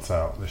 4 months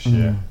out this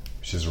year,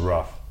 which is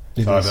rough.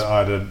 So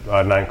I had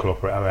an ankle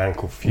operation, an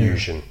ankle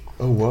fusion. Yeah.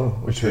 Oh wow!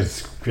 Which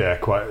was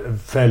quite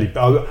fairly.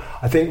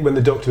 I think when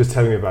the doctor was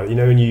telling me about it,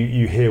 and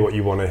you hear what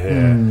you want to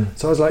hear.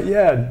 So I was like,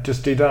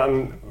 just do that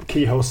and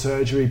keyhole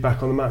surgery,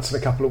 back on the mats in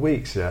a couple of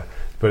weeks. Yeah,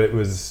 but it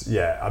was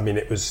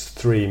it was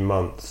 3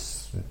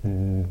 months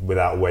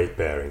without weight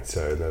bearing.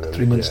 So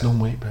 3 months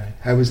non-weight bearing.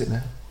 How is it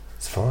now?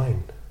 It's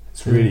fine.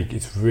 It's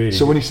really.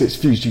 So when you say it's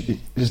fused,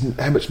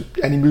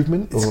 any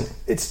movement? Or?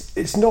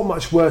 It's not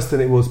much worse than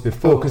it was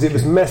before, because it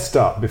was messed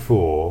up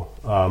before.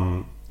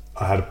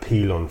 I had a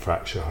pilon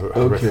fracture,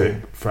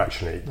 horrific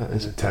fracture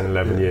 10,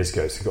 11 years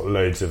ago. So got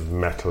loads of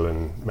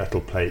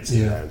metal plates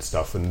in there and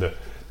stuff. And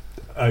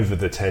over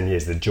the 10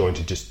 years, the joint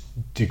had just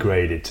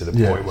degraded to the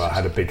point where I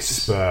had a big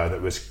spur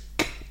that was.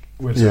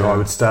 So I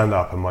would stand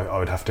up and I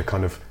would have to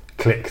kind of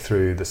click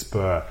through the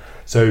spur.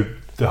 So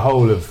the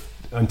whole of.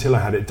 Until I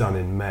had it done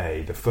in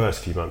May, the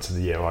first few months of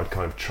the year, I'd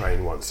kind of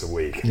train once a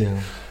week,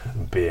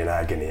 be in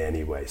agony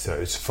anyway. So it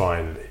was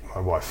fine.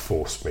 My wife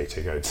forced me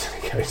to go to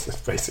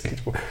basically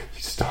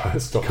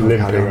stop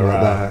limping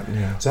around.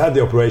 So I had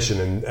the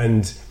operation,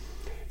 and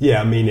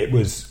it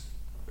was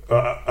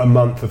a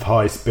month of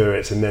high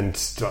spirits, and then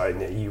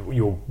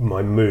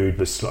my mood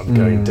was sort of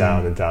going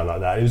down and down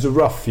like that. It was a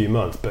rough few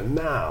months, but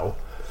now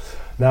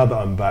that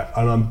I'm back,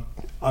 and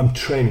I'm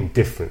training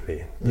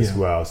differently as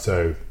well.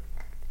 So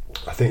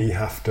I think you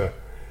have to,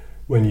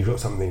 when you've got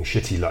something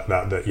shitty like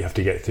that you have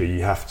to get through,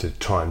 you have to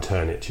try and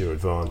turn it to your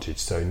advantage.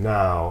 So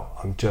now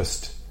I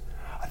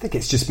think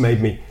it's just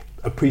made me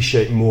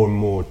appreciate more and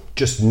more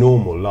just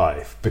normal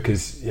life,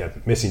 because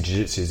missing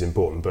jiu-jitsu is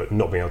important, but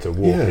not being able to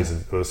walk is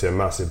obviously a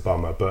massive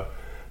bummer. But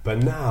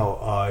now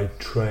I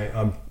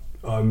train.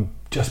 I'm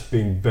just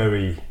being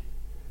very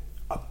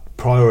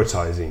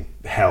prioritizing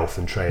health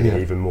and training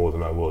even more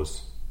than I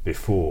was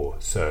before.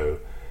 So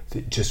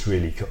just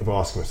really kind of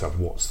asking myself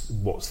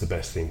what's the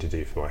best thing to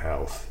do for my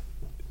health.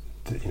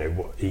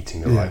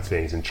 Eating the right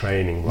things and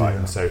training right.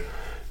 And so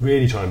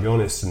really trying to be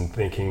honest and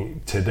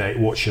thinking today,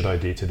 what should I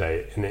do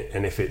today?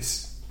 And if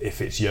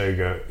it's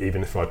yoga,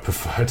 even if I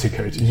prefer to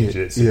go to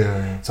jiu-jitsu.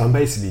 So I'm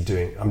basically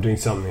doing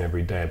something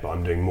every day, but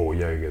I'm doing more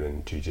yoga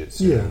than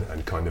jiu-jitsu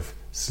and kind of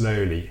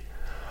slowly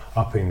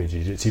upping the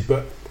jiu-jitsu,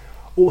 but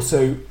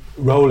also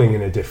rolling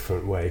in a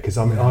different way, because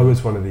I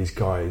was one of these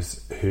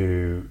guys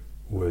who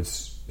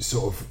was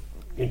sort of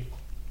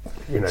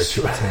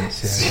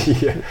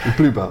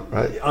blue belt,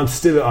 right? I'm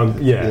still I've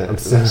been a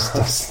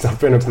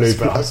blue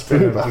belt. I've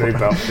been a blue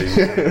belt for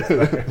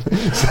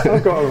years.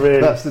 I've got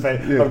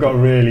a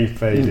really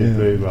faded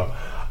blue belt.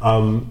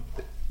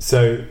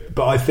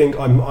 But I think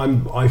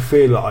I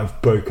feel that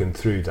I've broken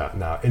through that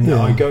now.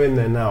 I go in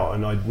there now,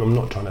 and I'm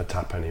not trying to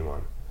tap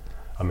anyone.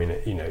 I mean,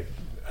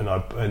 and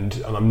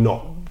I'm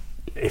not.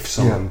 If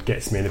someone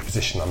gets me in a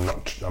position, I'm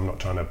not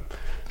trying to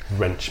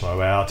wrench my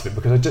way out of it,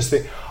 because I just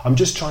think I'm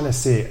just trying to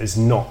see it as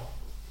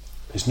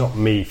it's not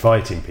me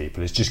fighting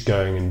people, it's just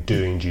going and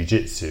doing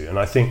jiu-jitsu, and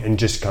I think and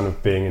just kind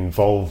of being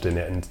involved in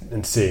it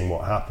and seeing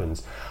what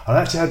happens. I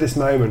actually had this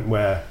moment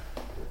where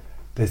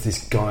there's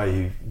this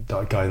guy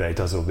there who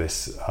does all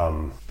this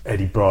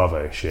Eddie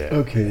Bravo shit.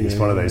 Okay, he's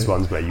one of those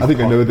ones where I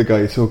think I know the guy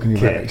you're talking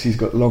about. Actually, he's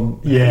got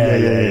long.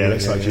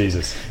 Looks like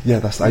Jesus. Yeah,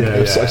 that's.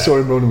 I saw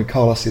him rolling with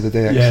Carlos the other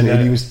day. Actually,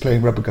 and he was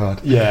playing rubber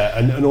guard. Yeah,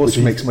 and also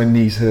which makes my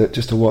knees hurt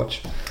just to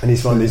watch. And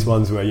he's one of these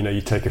ones where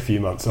you take a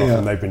few months off,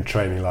 and they've been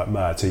training like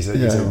mad. So he's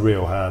a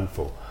real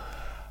handful.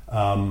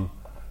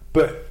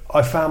 But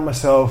I found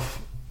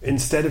myself,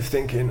 instead of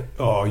thinking,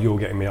 "Oh, you're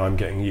getting me, I'm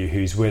getting you,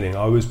 who's winning?"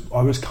 I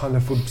was kind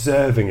of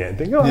observing it and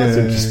thinking, "Oh, that's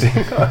interesting,"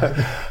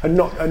 and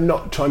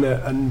not trying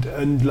to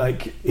and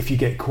like if you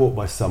get caught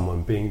by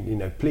someone, being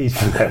pleased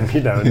for them,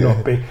 and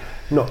not being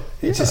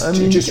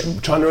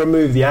just trying to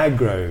remove the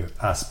aggro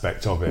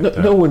aspect of it.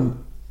 No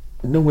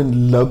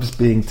one loves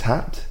being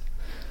tapped,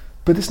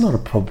 but it's not a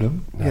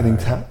problem getting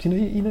tapped.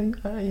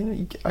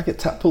 I get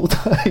tapped all the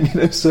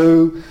time.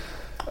 So.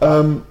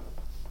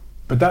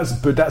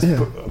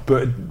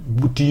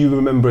 But do you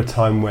remember a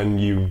time when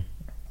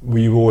were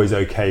you always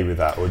okay with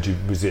that, or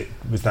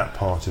was that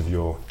part of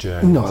your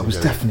journey? No, I was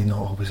definitely not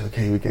always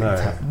okay with getting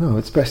tapped. No,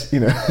 it's best,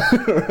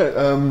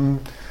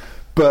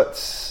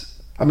 But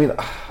I mean,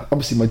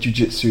 obviously my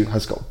jiu-jitsu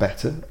has got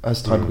better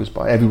as time goes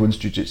by. Everyone's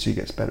jiu-jitsu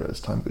gets better as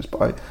time goes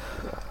by,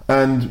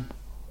 and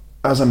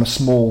as I'm a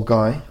small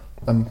guy,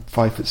 I'm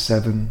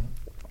 5'7",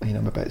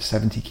 I'm about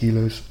 70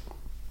 kilos.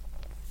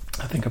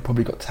 I think I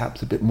probably got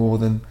tapped a bit more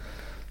than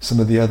some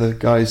of the other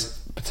guys,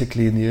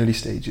 particularly in the early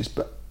stages.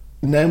 But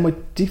now my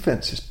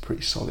defense is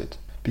pretty solid,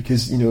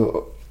 because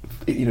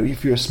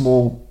if you're a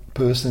small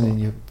person and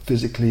you're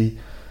physically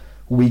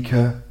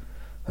weaker,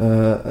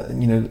 than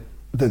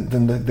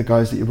the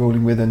guys that you're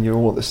rolling with, and you're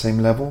all at the same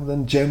level,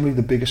 then generally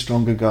the bigger,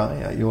 stronger guy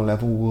at your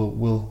level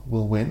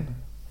will win.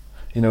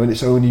 And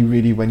it's only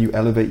really when you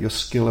elevate your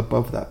skill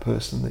above that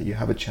person that you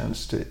have a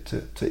chance to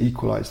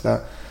equalise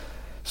that.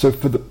 So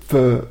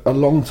for a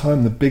long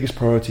time, the biggest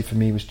priority for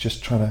me was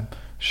just trying to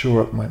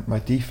shore up my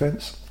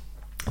defense.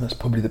 And that's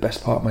probably the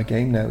best part of my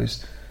game now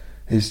is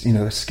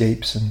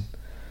escapes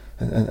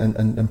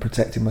and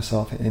protecting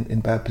myself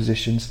in bad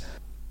positions.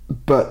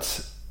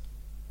 But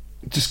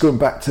just going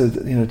back to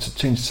to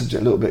change the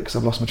subject a little bit, because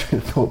I've lost my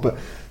train of thought. But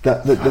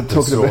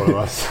talking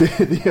about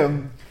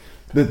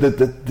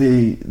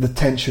the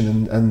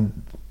tension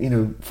and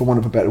for want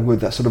of a better word,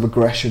 that sort of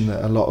aggression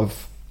that a lot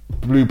of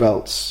blue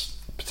belts,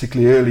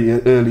 particularly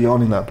early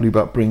on in that blue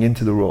belt, bring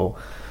into the role.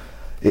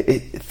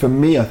 For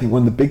me, I think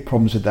one of the big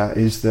problems with that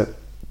is that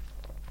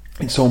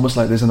it's almost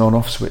like there's an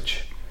on-off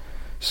switch.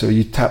 So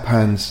you tap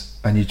hands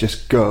and you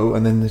just go,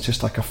 and then there's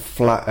just like a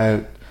flat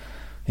out,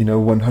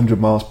 100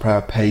 miles per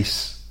hour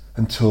pace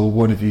until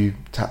one of you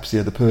taps the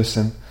other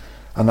person,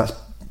 and that's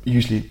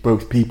usually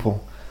both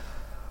people.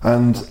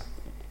 And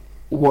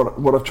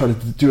what I've tried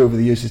to do over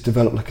the years is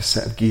develop like a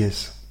set of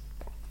gears.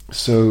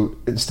 So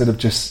instead of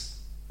just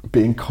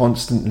being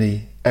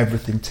constantly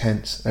everything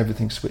tense,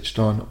 everything switched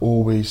on,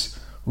 always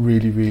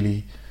really,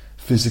 really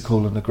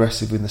physical and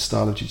aggressive in the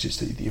style of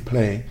jiu-jitsu that you're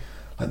playing,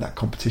 like that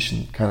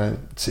competition kind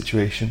of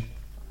situation,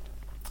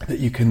 that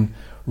you can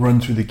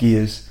run through the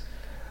gears,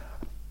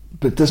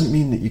 but it doesn't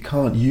mean that you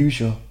can't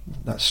use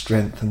that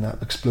strength and that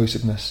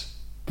explosiveness,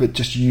 but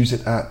just use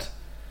it at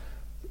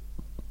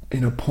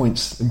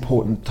points,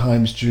 important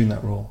times during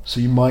that roll.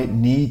 So you might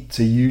need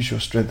to use your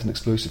strength and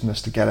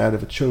explosiveness to get out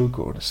of a choke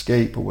or an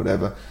escape or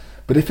whatever,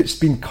 But if it's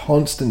been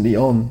constantly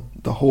on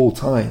the whole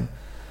time,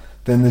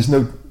 then there's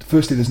no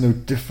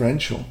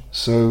differential.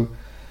 So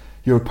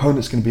your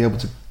opponent's going to be able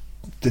to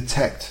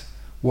detect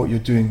what you're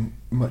doing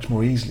much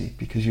more easily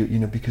because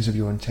because of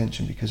your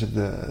intention, because of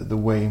the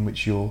way in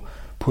which you're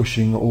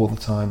pushing all the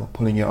time or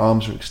pulling, your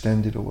arms are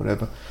extended or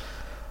whatever.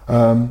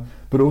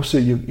 But also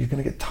you're going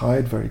to get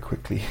tired very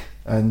quickly,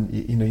 and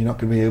you're not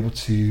going to be able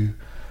to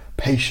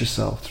pace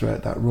yourself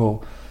throughout that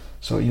roll.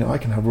 So I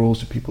can have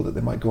rolls with people that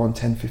they might go on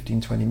 10, 15,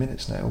 20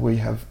 minutes now, where you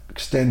have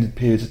extended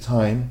periods of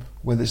time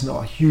where there's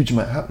not a huge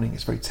amount happening.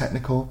 It's very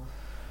technical,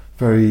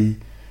 very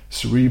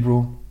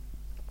cerebral.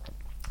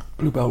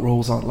 Blue belt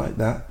rolls aren't like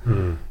that.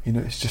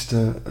 It's just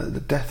a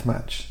death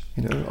match.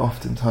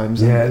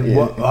 Oftentimes.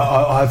 What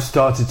I've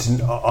started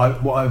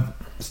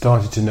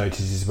to notice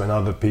is when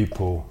other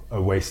people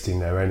are wasting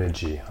their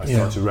energy, I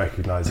start to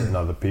recognise it in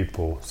other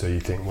people. So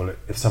you think, well,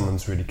 if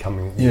someone's really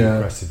coming at you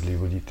aggressively,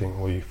 well, you think,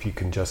 well, if you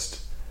can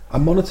just... I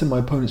monitor my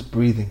opponent's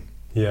breathing.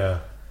 Yeah.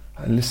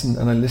 I listen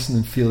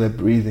and feel their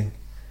breathing.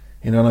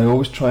 And I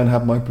always try and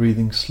have my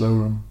breathing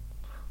slower and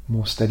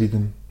more steady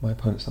than my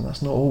opponent's, and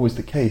that's not always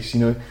the case.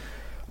 Hardly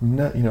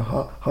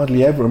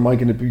ever am I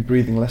going to be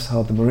breathing less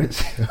hard than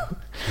Maurizio.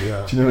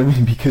 Yeah. Do you know what I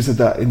mean? Because of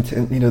that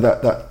intent,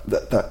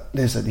 that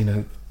there's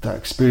that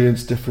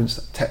experience difference,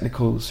 that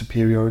technical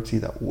superiority,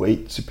 that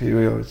weight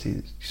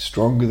superiority. He's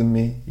stronger than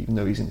me, even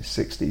though he's in his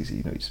 60s.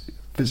 He's a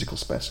physical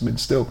specimen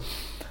still.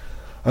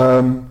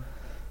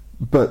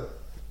 But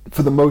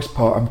for the most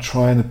part, I'm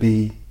trying to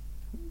be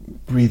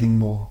breathing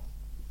more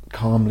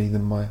calmly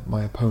than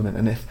my opponent.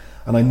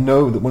 And I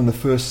know that one of the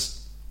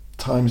first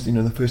times,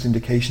 the first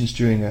indications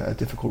during a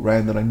difficult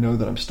round that I know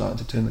that I'm starting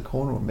to turn the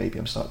corner, or maybe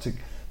I'm starting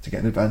to get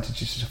an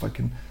advantage, is if I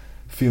can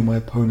feel my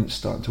opponent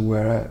starting to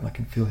wear out and I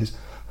can feel his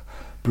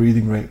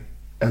breathing rate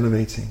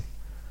elevating.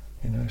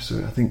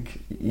 So I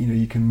think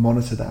you can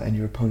monitor that in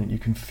your opponent. You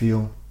can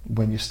feel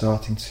when you're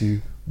starting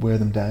to wear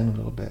them down a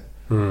little bit.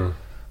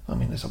 I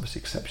mean, there's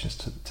obviously exceptions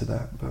to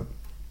that, but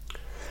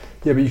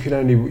yeah, but you can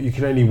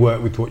only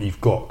work with what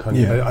you've got.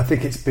 I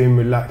think it's been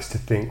relaxed to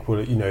think, well,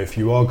 if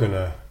you are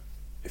gonna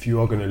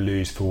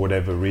lose for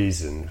whatever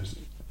reason,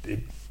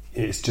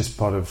 it's just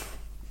part of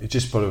the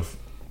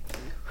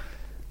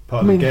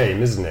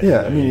game, isn't it?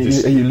 Yeah,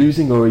 are you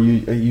losing, or are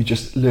you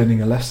just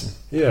learning a lesson?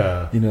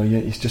 Yeah,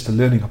 it's just a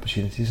learning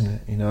opportunity, isn't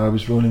it? I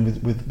was rolling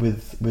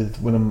with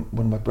one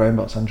of my brown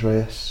belts,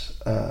 Andreas,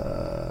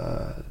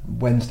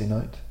 Wednesday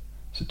night,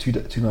 so two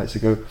nights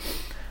ago,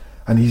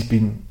 and he's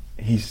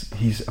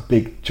a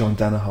big John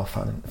Danaher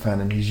fan,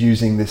 and he's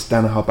using this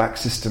Danaher back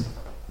system,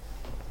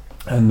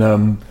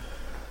 and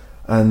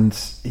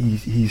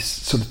he's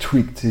sort of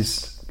tweaked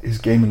his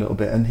game a little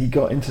bit, and he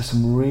got into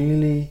some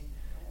really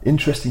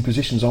interesting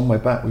positions on my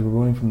back. We were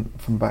rolling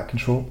from back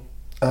control,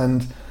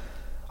 and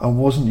I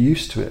wasn't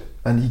used to it,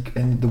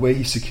 and the way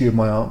he secured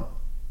my arm,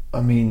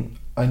 I knew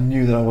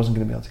that I wasn't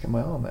going to be able to get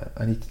my arm out,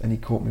 and he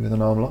caught me with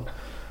an arm lock.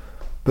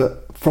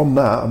 But from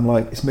that, I'm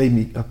like, it's made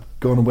me, I've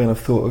gone away and I've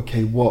thought,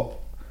 okay, what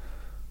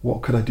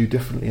could I do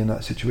differently in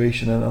that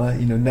situation? And I,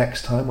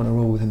 next time when I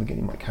roll with him again,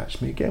 he might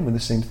catch me again with the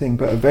same thing.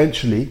 But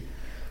eventually,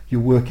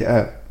 you'll work it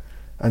out,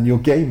 and your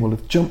game will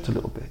have jumped a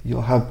little bit.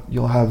 You'll have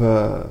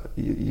a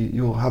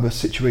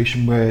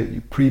situation where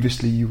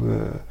previously you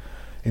were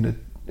in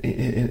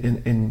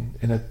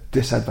a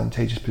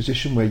disadvantageous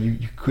position where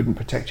you couldn't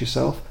protect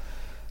yourself,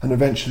 and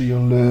eventually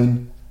you'll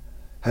learn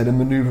how to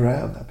maneuver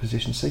out of that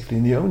position safely.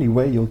 And the only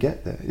way you'll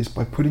get there is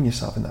by putting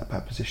yourself in that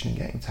bad position and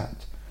getting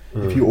tapped.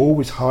 If you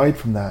always hide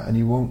from that and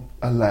you won't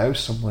allow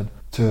someone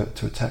to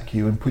attack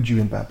you and put you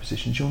in bad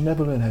positions, you'll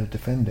never learn how to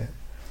defend it.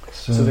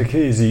 So the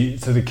key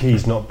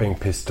is not being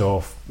pissed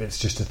off. It's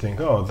just to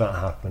think, oh, that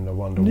happened, I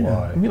wonder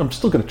why. I'm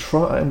still going to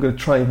try. I'm going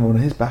to try even on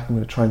his back. I'm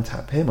going to try and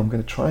tap him. I'm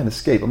going to try and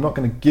escape. I'm not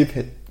going to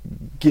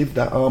give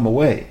that arm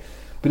away.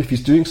 But if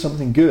he's doing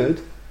something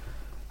good,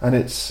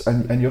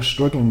 and you're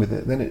struggling with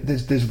it, then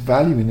there's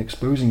value in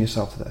exposing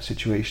yourself to that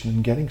situation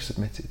and getting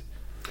submitted.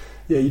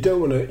 Yeah, you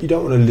don't want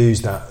to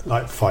lose that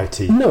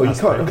fighty. No, you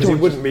can't, because it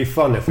wouldn't be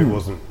fun if it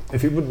wasn't.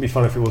 If it wouldn't be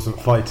fun if it wasn't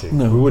fighting,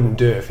 we wouldn't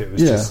do it if it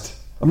was just.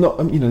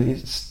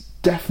 It's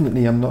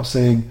definitely. I'm not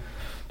saying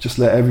just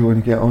let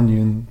everyone get on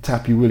you and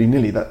tap you willy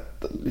nilly.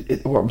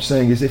 What I'm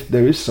saying is, if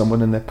there is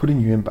someone and they're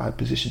putting you in bad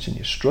positions and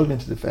you're struggling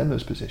to defend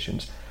those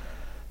positions,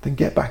 then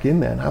get back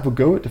in there and have a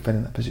go at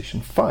defending that position.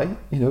 Fight,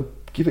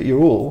 give it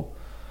your all,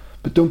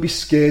 but don't be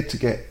scared to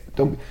get.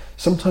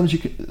 Sometimes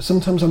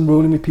I'm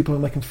rolling with people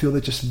and I can feel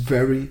they're just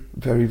very,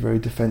 very, very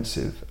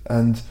defensive,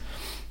 and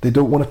they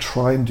don't want to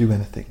try and do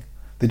anything.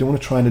 They don't want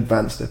to try and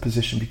advance their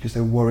position because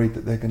they're worried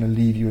that they're going to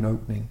leave you an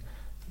opening.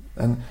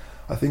 And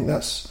I think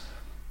that's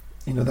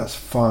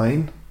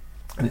fine,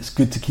 and it's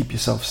good to keep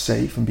yourself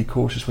safe and be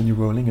cautious when you're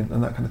rolling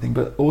and that kind of thing.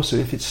 But also,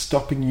 if it's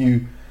stopping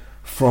you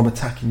from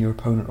attacking your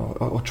opponent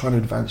or trying to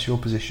advance your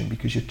position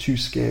because you're too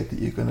scared that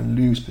you're going to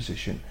lose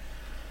position,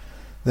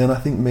 then I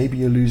think maybe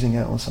you're losing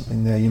out on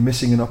something there. You're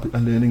missing a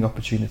learning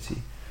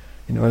opportunity.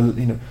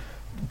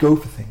 Go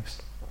for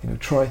things.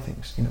 Try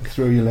things.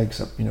 Throw your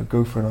legs up.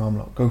 Go for an arm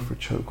lock. Go for a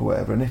choke or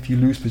whatever. And if you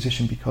lose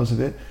position because of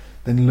it,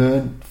 then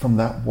learn from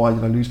that. Why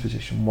did I lose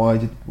position? Why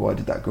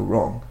did that go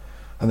wrong?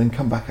 And then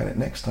come back at it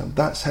next time.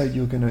 That's how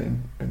you're going to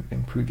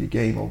improve your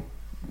game, or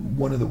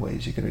one of the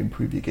ways you're going to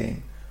improve your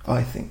game,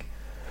 I think.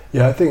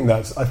 Yeah, I think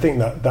that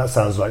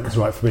sounds like it's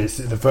right for me. It's,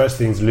 the first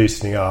thing is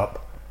loosening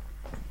up.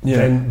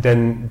 Yeah.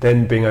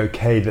 Then being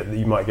okay that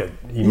you might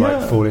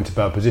fall into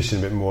bad position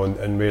a bit more,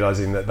 and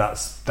realizing that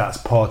that's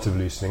part of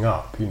loosening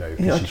up. You know.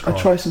 Yeah, I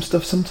try some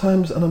stuff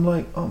sometimes, and I'm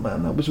like, oh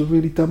man, that was a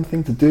really dumb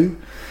thing to do.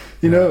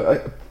 You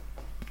know,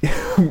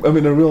 I'm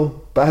in a real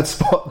bad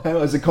spot now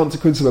as a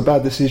consequence of a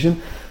bad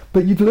decision.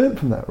 But you've learned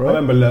from that, right? I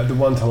remember the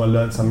one time I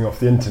learned something off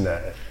the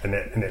internet, and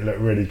it looked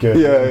really good.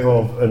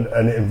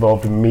 And it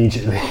involved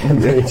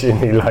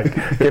immediately like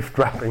gift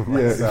wrapping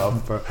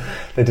myself. But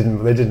they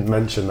didn't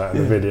mention that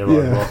in the video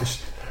I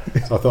watched.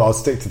 So I thought I'll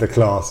stick to the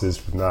classes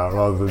from now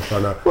rather than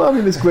trying to. Well, I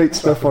mean, there's great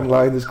stuff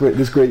online. There's great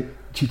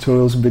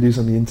tutorials and videos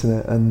on the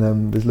internet,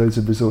 and there's loads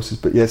of resources.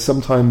 But yeah,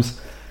 sometimes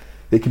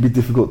it can be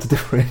difficult to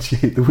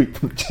differentiate the wheat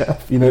from the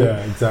chaff. You know.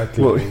 Yeah,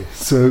 exactly. But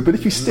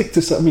if you stick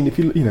to something, if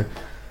you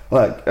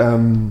like,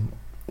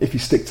 if you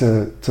stick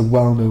to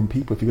well-known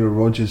people, if you go to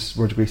Roger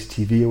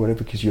Gracie TV or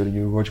whatever, because you're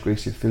a Roger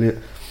Gracie affiliate,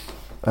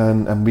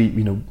 and we,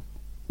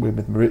 we're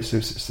with Maurizio,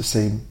 it's the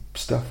same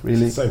stuff,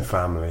 really. It's the same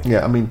family.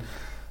 Yeah, I mean,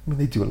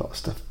 they do a lot of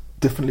stuff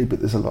differently, but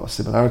there's a lot of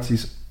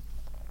similarities.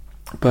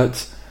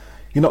 But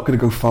you're not going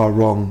to go far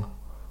wrong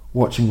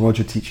watching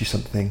Roger teach you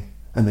something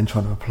and then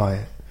trying to apply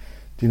it.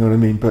 Do you know what I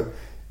mean? But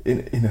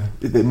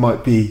it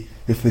might be,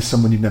 if there's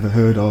someone you've never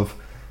heard of,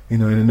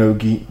 in a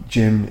no-gi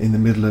gym in the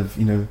middle of,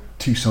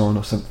 Tucson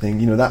or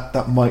something,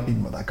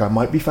 that guy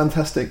might be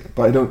fantastic,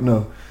 but I don't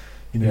know.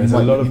 You're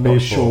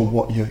not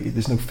sure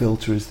there's no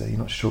filter, is there? You're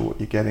not sure what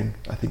you're getting.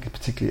 I think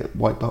particularly at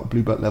white belt,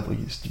 blue belt level,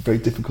 it's very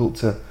difficult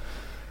to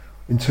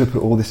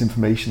interpret all this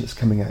information that's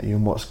coming at you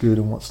and what's good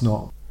and what's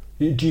not.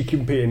 Do you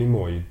compete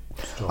anymore?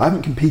 I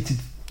haven't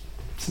competed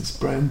since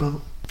brown belt.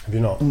 Have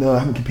you not? No, I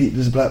haven't competed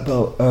as a black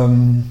belt.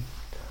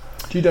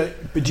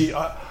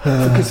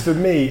 Because for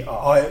me,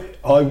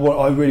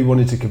 I really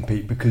wanted to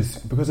compete because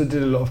I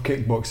did a lot of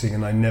kickboxing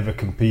and I never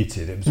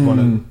competed. It was one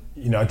of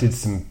I did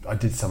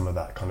some of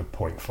that kind of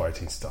point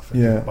fighting stuff.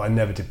 But I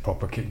never did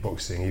proper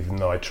kickboxing, even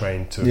though I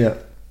trained to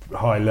a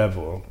high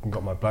level and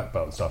got my black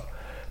belt and stuff.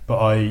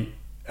 But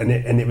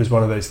it was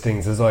one of those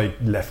things. As I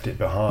left it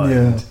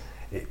behind,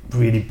 it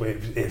really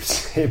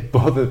it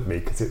bothered me,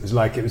 because it was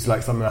like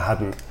something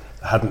I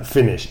hadn't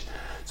finished.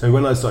 So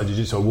when I started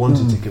jiu-jitsu, I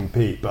wanted to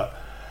compete, but.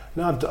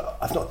 No,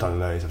 I've not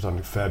done loads. I've done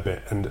a fair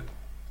bit, and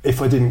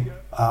if I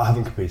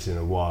haven't competed in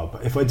a while.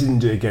 But if I didn't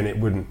do it again, it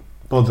wouldn't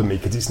bother me,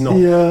 because it's not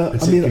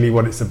particularly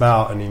what it's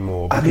about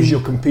anymore. Because you're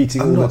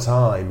competing all the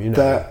time.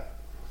 That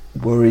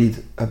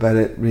worried about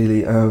it,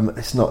 really.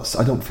 It's not.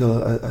 I don't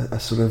feel a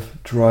sort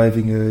of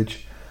driving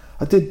urge.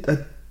 I did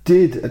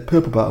at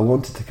purple belt. I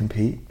wanted to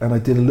compete, and I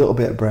did a little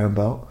bit at brown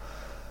belt,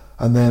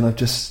 and then I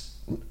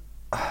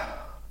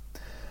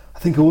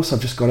think also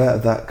I've just got out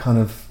of that kind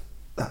of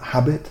that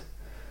habit.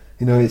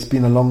 It's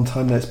been a long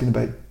time now. It's been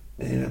about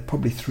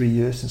probably 3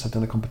 years since I've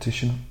done a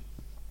competition.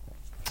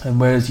 And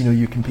whereas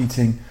you're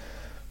competing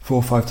 4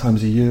 or 5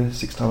 times a year,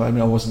 6 times. I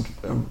mean, I wasn't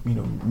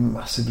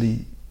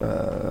massively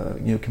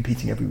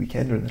competing every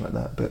weekend or anything like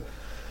that. But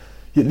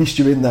at least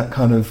you're in that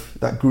kind of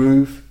that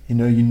groove.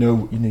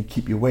 You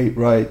keep your weight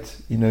right.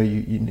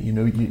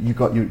 You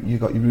got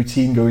your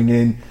routine going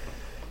in.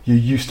 You're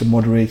used to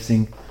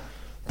moderating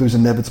those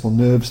inevitable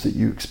nerves that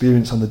you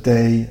experience on the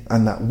day,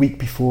 and that week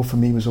before for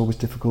me was always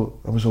difficult.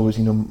 I was always,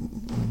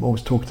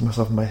 always talking to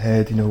myself in my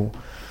head. Different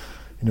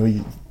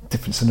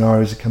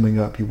scenarios are coming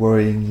up. You're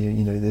worrying.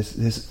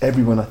 There's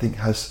everyone I think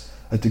has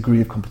a degree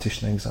of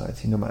competition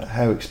anxiety, no matter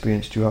how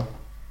experienced you are.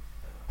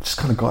 I just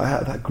kind of got out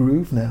of that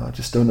groove now. I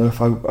just don't know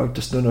if I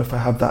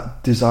have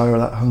that desire or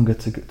that hunger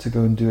to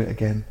go and do it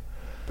again.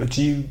 But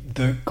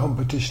the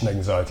competition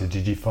anxiety,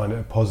 did you find it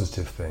a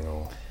positive thing,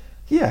 or?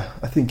 Yeah,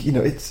 I think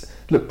it's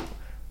look.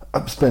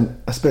 I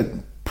spent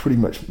pretty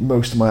much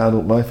most of my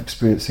adult life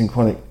experiencing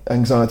chronic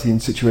anxiety in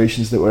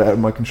situations that were out of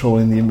my control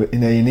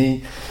in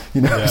A&E,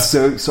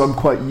 So I'm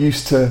quite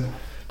used to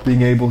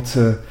being able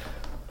to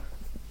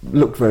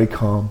look very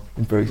calm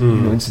in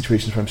in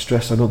situations where I'm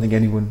stressed. I don't think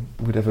anyone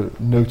would ever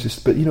notice,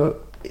 but you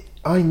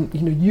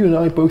and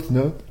I both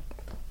know,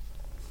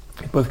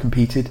 we both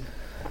competed,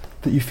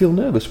 that you feel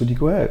nervous when you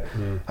go out,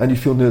 and you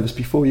feel nervous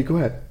before you go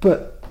out.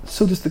 But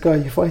so does the guy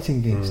you're fighting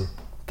against.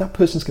 That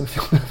person's going to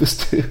feel nervous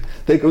too.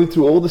 They're going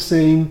through all the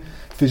same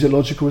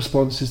physiological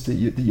responses that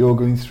you're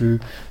going through.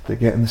 They're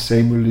getting the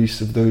same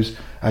release of those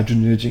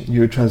adrenergic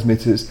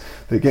neurotransmitters.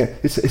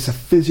 It's a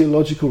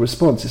physiological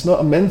response. It's not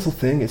a mental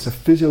thing. It's a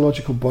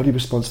physiological body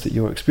response that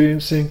you're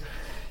experiencing.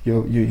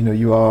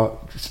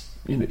 It's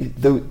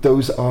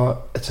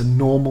a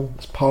normal.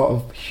 It's part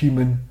of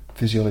human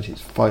physiology.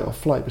 It's fight or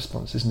flight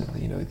response, isn't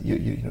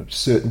it?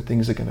 Certain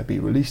things are going to be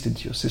released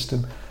into your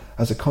system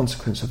as a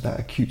consequence of that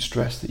acute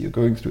stress that you're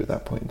going through at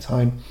that point in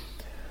time.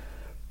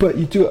 But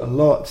you do it a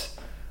lot,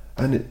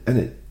 and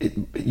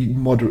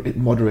it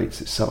moderates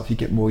itself. You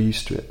get more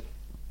used to it.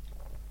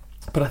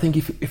 But I think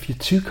if you're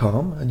too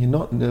calm and you're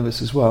not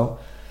nervous as well,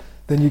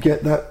 then you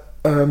get that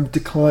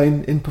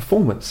decline in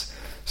performance.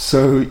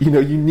 So you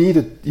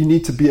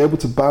need to be able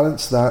to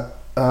balance that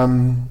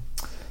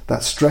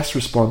that stress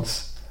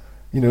response,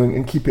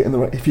 and keep it in the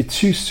right. If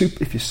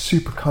you're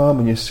super calm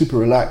and you're super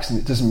relaxed and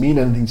it doesn't mean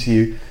anything to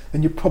you,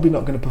 then you're probably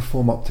not going to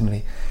perform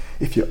optimally.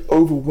 If you're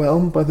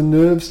overwhelmed by the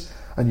nerves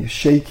and you're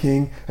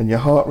shaking and your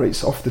heart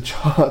rate's off the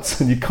charts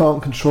and you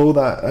can't control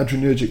that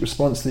adrenergic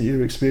response that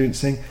you're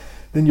experiencing,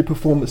 then your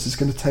performance is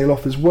going to tail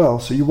off as well.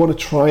 So you want to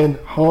try and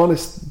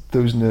harness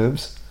those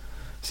nerves.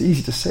 It's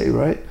easy to say,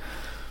 right?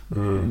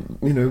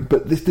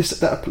 But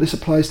this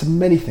applies to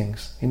many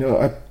things.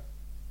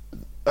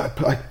 I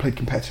played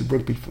competitive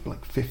rugby for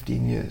like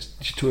 15 years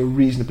to a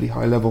reasonably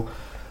high level.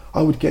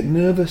 I would get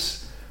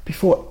nervous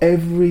before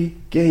every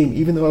game,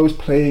 even though I was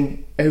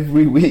playing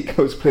every week.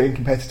 I was playing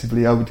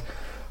competitively.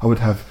 I would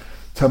have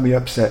tummy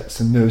upsets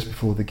and nerves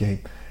before the game.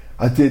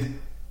 I did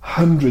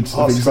hundreds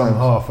of exams.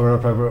 Half,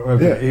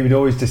 he would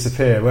always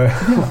disappear.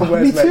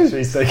 Where's Mitch?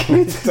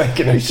 He's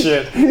taking a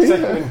shit.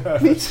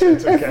 Me too.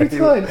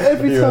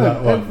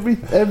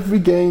 Every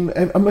game.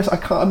 I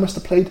must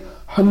have played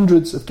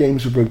hundreds of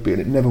games of rugby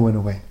and it never went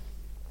away.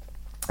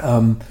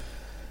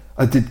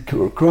 I did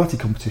karate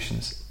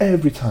competitions.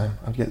 Every time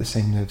I'd get the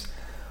same nerves.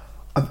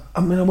 I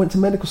went to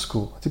medical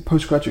school. I did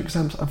postgraduate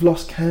exams. I've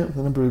lost count of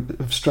the number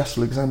of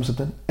stressful exams I've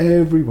done.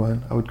 Every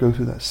one, I would go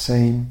through that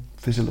same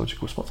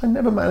physiological response. I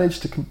never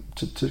managed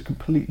to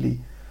completely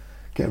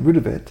get rid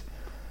of it,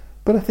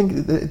 but I think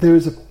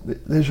there's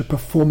a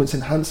performance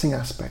enhancing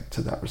aspect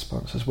to that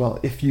response as well.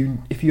 If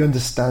you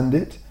understand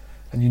it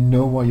and you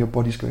know why your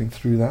body's going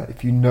through that,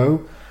 if you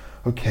know,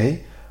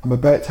 okay, I'm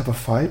about to have a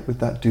fight with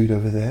that dude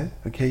over there.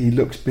 Okay, he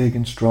looks big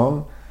and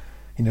strong.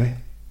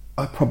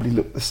 I probably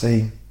look the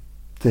same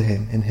to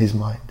him in his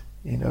mind.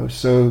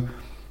 So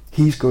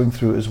he's going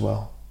through it as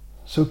well.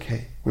 It's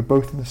okay. We're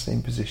both in the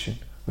same position.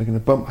 We're going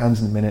to bump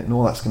hands in a minute and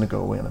all that's going to go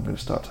away and I'm going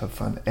to start to have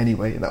fun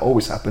anyway. And that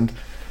always happened.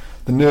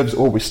 The nerves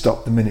always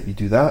stop the minute you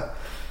do that.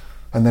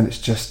 And then it's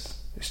just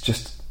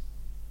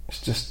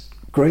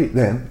great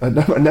then. I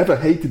never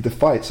hated the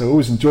fights. I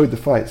always enjoyed the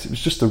fights. It was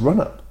just a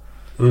run-up.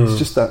 It's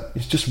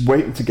just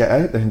waiting to get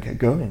out there and get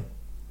going.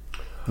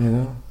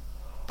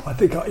 I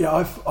think,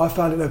 I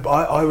found it.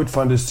 I would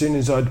find as soon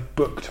as I'd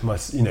booked my,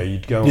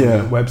 you'd go on the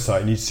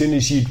website, and as soon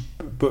as you'd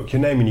book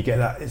your name and you get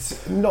that,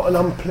 it's not an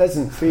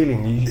unpleasant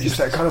feeling. You just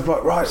that kind of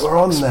like, right, we're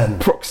on then.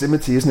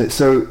 Proximity, isn't it?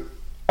 So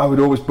I would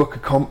always book a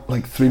comp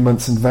like 3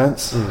 months in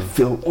advance.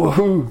 Feel,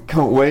 woohoo,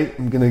 can't wait.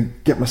 I'm going to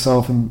get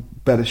myself in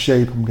better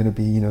shape. I'm going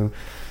to be,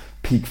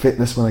 peak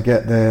fitness when I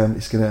get there.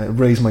 It's going to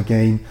raise my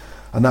game,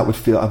 and I would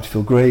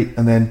feel great.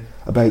 And then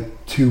about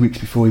 2 weeks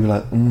before, you'd be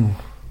like,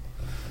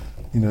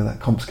 that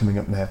comp's coming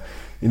up now,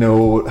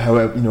 or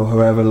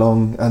however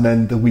long, and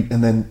then the week,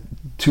 and then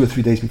 2 or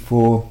 3 days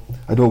before,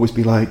 I'd always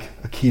be like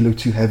a kilo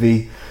too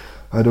heavy.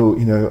 I'd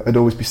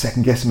always be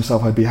second guessing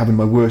myself. I'd be having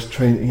my worst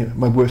training,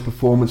 my worst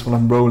performance when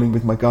I'm rolling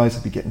with my guys.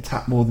 I'd be getting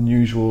tapped more than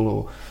usual,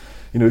 or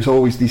it's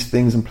always these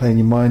things and playing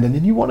your mind. And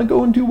then you want to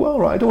go and do well,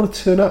 right? I don't want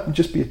to turn up and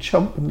just be a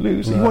chump and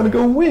lose. Right. You want to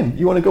go and win.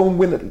 You want to go and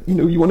win.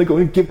 You want to go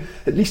and give.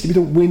 At least if you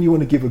don't win, you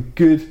want to give a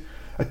good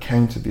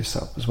account of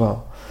yourself as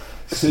well.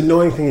 So the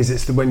annoying thing is,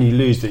 it's when you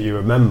lose that you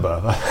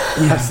remember.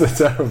 That's the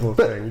terrible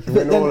thing. You can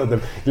win all of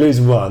them, you lose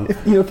one.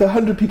 If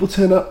 100 people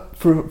turn up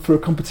for a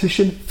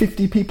competition,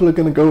 50 people are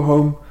going to go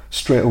home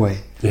straight away.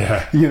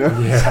 Yeah. Do you know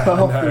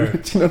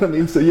what I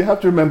mean? So you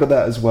have to remember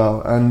that as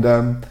well.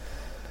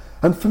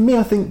 And for me,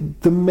 I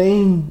think the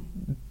main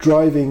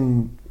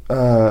driving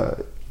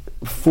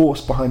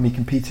force behind me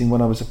competing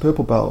when I was a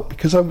purple belt,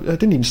 because I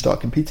didn't even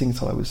start competing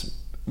until I was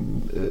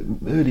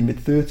early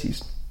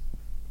mid-30s,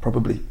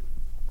 probably,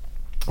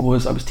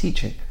 was I was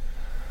teaching,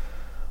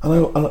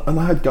 and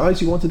I had guys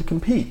who wanted to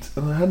compete,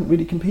 and I hadn't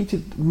really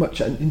competed much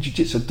in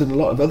jiu-jitsu. I'd done a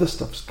lot of other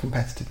stuff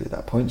competitively at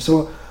that point,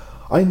 so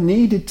I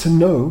needed to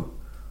know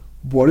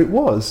what it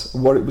was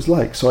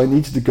like. So I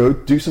needed to go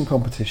do some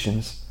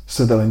competitions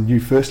so that I knew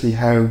firstly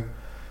how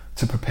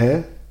to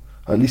prepare,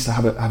 or at least I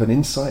have an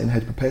insight in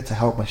how to prepare, to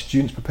help my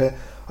students prepare.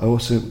 I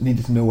also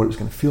needed to know what it was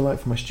going to feel like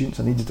for my students.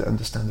 I needed to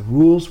understand the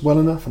rules well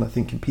enough, and I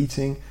think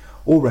competing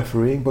or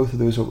refereeing, both of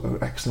those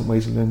are excellent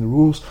ways of learning the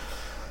rules.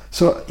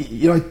 So,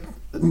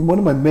 one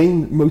of my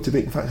main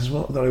motivating factors as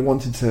well, that I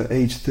wanted to,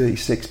 age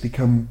 36,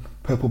 become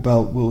purple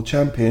belt world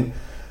champion.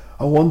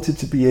 I wanted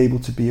to be able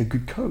to be a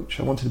good coach.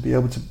 I wanted to be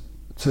able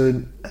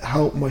to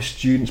help my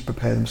students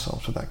prepare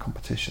themselves for that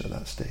competition at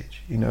that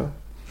stage,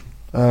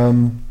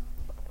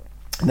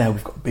 Now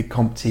we've got a big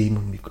comp team,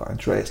 and we've got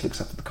Andreas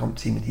looks after the comp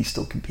team, and he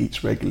still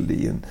competes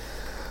regularly, and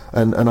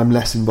I'm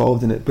less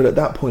involved in it. But at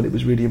that point, it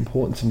was really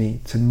important to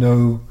me to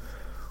know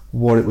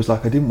what it was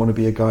like. I didn't want to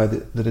be a guy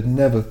that had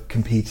never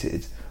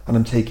competed, and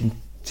I'm taking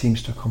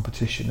teams to a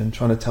competition and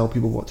trying to tell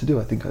people what to do.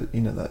 I think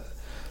that.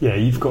 Yeah,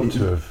 you've got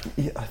to have.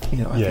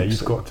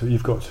 You've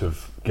got to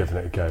have given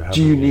it a go.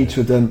 Do you need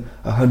to have done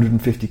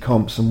 150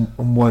 comps and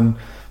won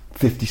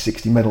 50,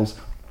 60 medals?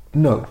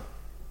 No,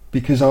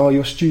 because how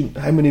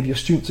many of your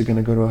students are going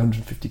to go to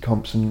 150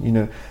 comps,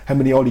 and how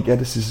many Ollie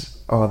Geddeses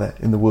are there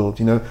in the world?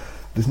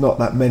 There's not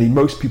that many.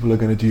 Most people are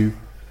going to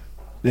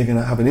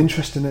have an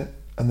interest in it,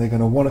 and they're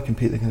going to want to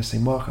compete. They're going to say,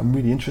 Mark, I'm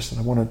really interested.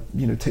 I want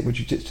to, take my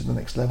jiu-jitsu to the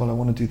next level. I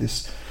want to do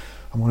this.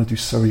 I want to do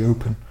Surrey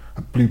Open,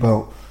 a blue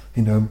belt,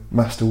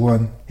 Master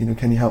 1.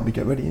 Can you help me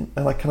get ready?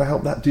 And can I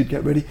help that dude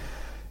get ready?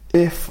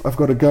 If I've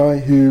got a guy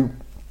who,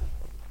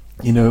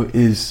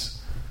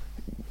 is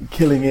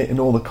killing it in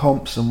all the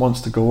comps and wants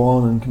to go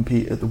on and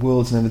compete at the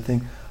Worlds and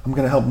everything, I'm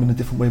going to help him in a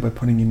different way by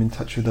putting him in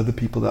touch with other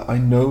people that I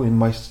know in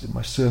my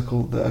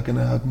circle that are going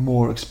to have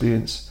more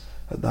experience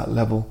at that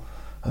level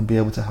and be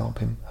able to help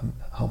him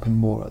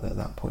more at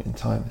that point in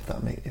time. If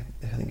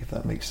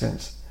that makes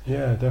sense.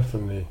 Yeah,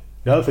 definitely.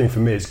 The other thing for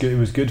me, it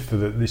was good for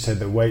they said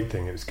the weight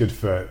thing. It was good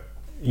for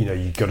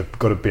you got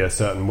to be a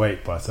certain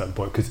weight by a certain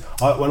point. Because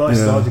when I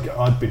started,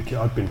 I'd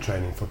been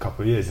training for a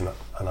couple of years, and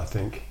I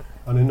think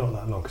not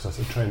that long, because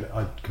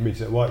I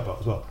competed at white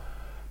belt as well.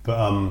 But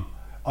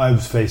I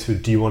was faced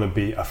with: do you want to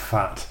be a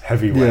fat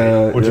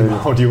heavyweight, or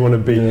do you want to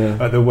be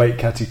at the weight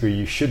category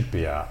you should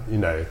be at?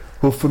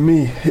 Well, for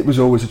me, it was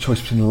always a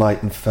choice between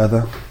light and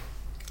feather,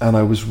 and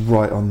I was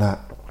right on that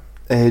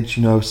edge.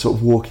 Sort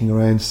of walking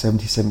around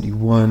 70,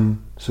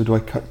 71. So do I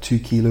cut 2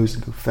 kilos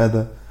and go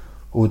feather,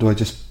 or do I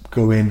just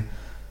go in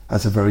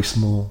as a very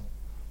small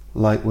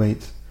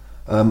lightweight?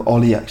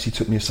 Ollie actually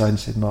took me aside and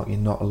said, Mark, you're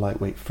not a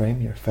lightweight frame,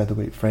 you're a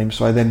featherweight frame.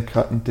 So I then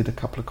cut and did a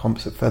couple of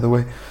comps at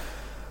featherweight.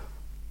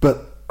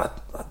 But I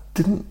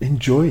didn't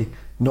enjoy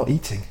not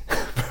eating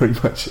very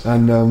much.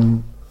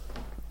 And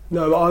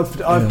no, I've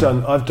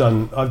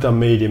done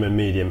medium and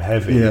medium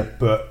heavy,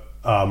 but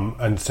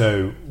and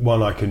so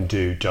one I can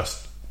do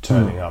just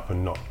turning up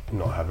and not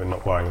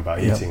worrying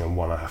about eating, and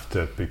one I have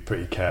to be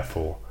pretty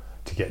careful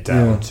to get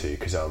down to,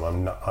 because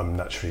I'm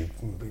naturally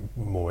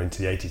more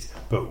into the 80s.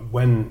 But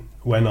when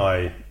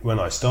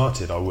I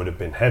started, I would have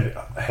been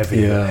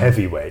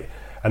heavyweight,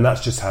 and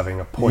that's just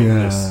having a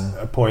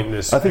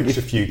pointless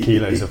extra few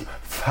kilos of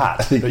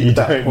fat that you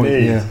don't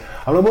need. And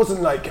I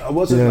wasn't like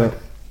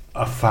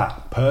a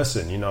fat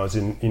person, I was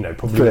in,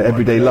 probably for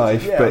everyday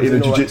life, but in a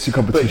jiu-jitsu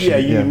competition.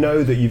 But you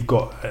know that you've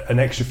got an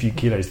extra few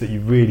kilos that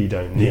you really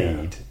don't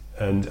need.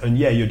 And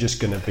you're just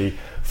going to be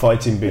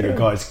fighting bigger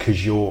guys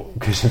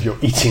because of your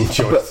eating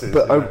choices.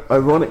 But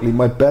ironically,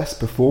 my best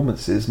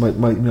performances,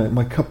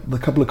 the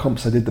couple of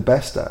comps I did the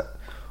best at,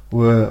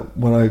 were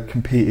when I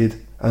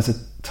competed as a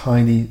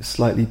tiny,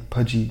 slightly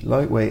pudgy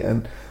lightweight.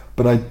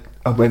 But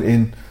I went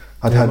in.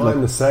 I'd had mine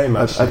the same.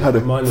 Actually, I'd had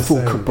a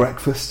full cooked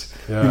breakfast.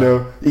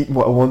 Eating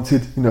what I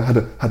wanted. Had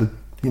a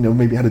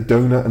maybe had a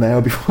donut an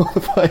hour before the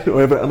fight or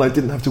whatever, and I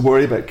didn't have to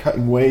worry about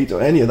cutting weight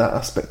or any of that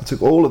aspect. I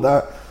took all of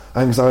that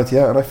anxiety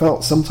out, and I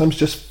felt sometimes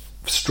just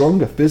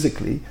stronger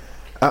physically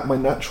at my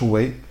natural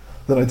weight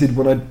than I did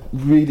when I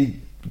really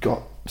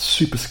got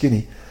super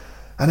skinny.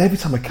 And every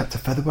time I cut to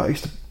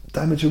featherweight,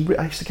 I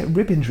used to get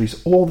rib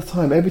injuries all the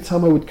time. Every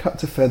time I would cut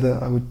to feather,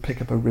 I would pick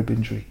up a rib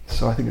injury.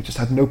 So I think I just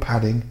had no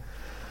padding,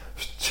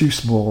 too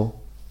small,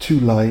 too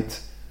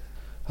light.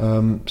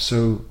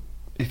 So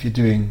if you're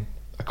doing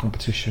a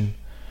competition,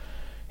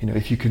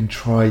 if you can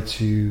try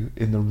to,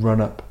 in the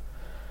run-up,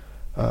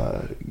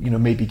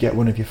 maybe get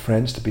one of your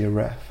friends to be a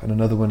ref and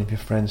another one of your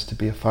friends to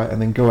be a fighter,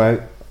 and then go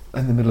out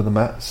in the middle of the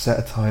mat, set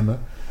a timer,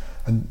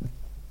 and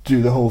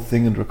do the whole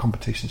thing under a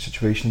competition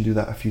situation. Do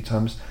that a few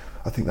times.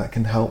 I think that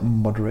can help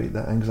moderate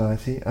that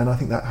anxiety, and I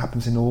think that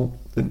happens in all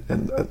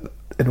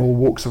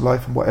walks of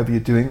life and whatever you're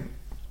doing.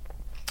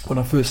 When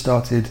I first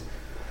started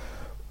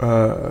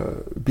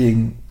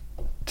being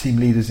team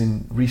leaders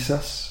in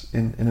recess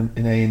in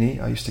A&E,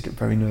 I used to get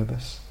very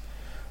nervous,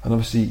 and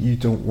obviously you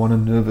don't want a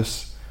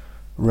nervous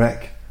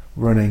wreck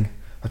running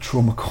a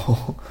trauma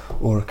call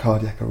or a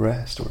cardiac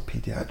arrest or a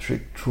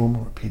paediatric trauma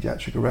or a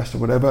paediatric arrest or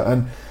whatever.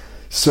 And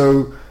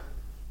so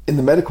in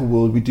the medical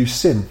world, we do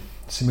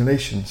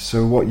simulation.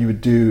 So what you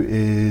would do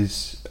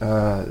is,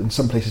 and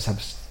some places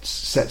have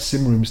set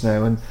sim rooms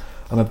now, and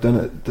I've done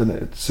it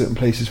at certain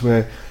places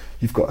where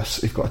you've got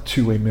a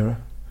two-way mirror.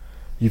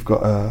 You've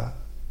got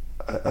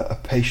a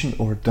patient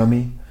or a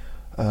dummy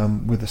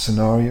with a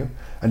scenario,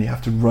 and you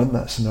have to run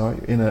that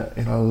scenario in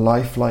a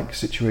lifelike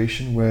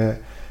situation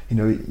where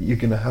you're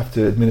going to have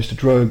to administer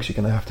drugs. You're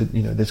going to have to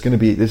there's going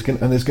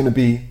to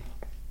be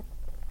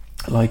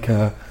like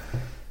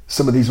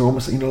some of these are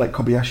almost like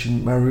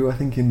Kobayashi Maru, I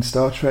think, in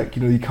Star Trek.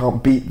 You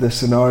can't beat the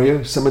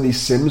scenario. Some of these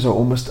sims are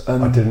almost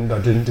I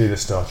didn't do the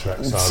Star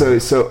Trek. So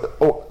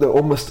they're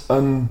almost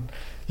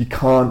you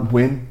can't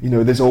win.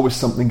 There's always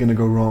something going to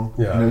go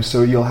wrong.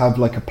 So you'll have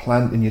like a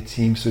plant in your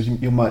team. So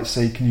you might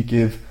say, can you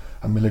give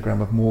 1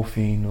 milligram of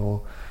morphine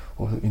or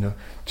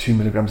 2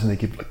 milligrams, and they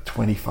give like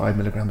 25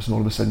 milligrams, and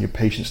all of a sudden your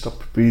patient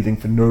stops breathing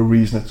for no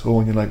reason at all,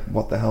 and you're like,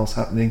 what the hell's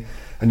happening?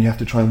 And you have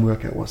to try and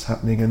work out what's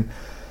happening, and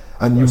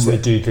so they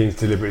do things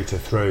deliberately to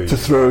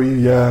throw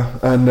you.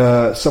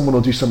 And someone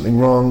will do something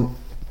wrong,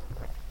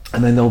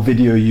 and then they'll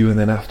video you, and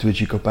then afterwards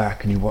you go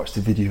back and you watch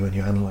the video and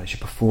you analyse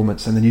your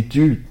performance, and then you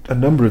do a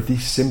number of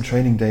these sim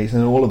training days,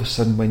 and then all of a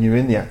sudden when you're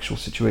in the actual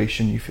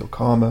situation you feel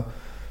calmer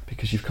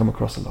because you've come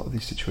across a lot of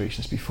these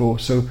situations before.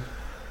 So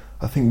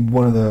I think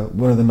one of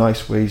the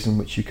nice ways in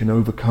which you can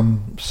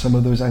overcome some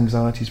of those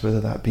anxieties, whether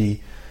that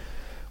be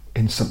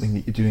in something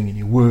that you're doing in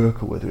your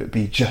work, or whether it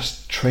be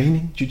just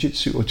training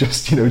jiu-jitsu, or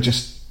just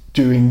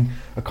doing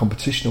a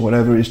competition or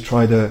whatever, is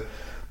try to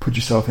put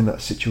yourself in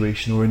that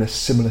situation or in a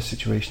similar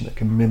situation that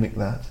can mimic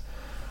that.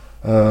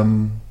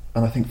 And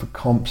I think for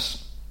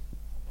comps,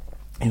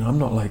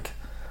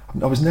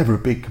 I was never a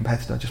big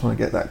competitor. I just want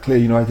to get that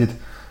clear. I did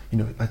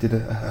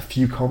a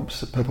few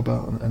comps at purple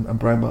belt and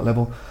brown belt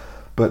level,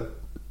 but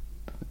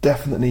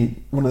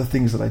definitely one of the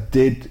things that I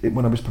did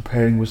when I was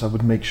preparing was I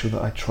would make sure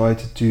that I tried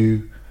to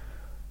do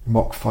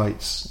mock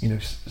fights,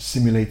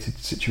 simulated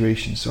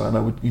situations. So, and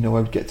I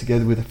would get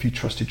together with a few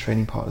trusted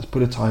training partners,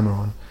 put a timer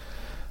on,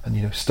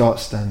 and start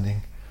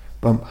standing,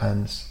 bump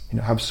hands,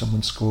 have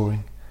someone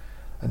scoring,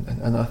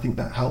 and I think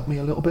that helped me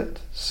a little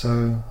bit.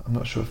 So I'm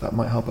not sure if that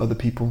might help other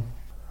people.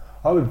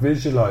 I would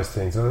visualise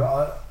things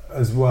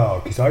as well,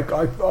 because I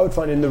would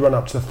find in the run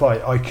up to the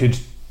fight, I could,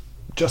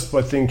 just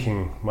by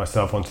thinking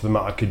myself onto the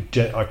mat, I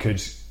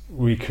could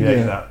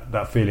recreate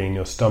that feeling in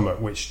your stomach,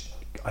 which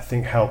I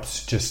think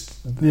helps.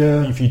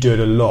 If you do it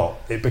a lot,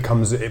 it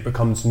becomes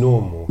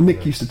normal.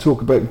 Nick used to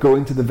talk about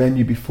going to the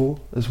venue before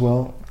as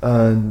well,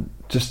 and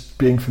just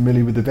being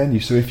familiar with the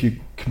venue. So if you're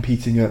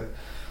competing at,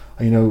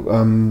 I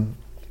don't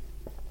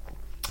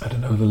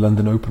know, the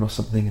London Open or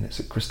something, and it's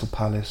at Crystal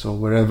Palace or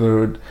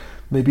wherever, and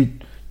maybe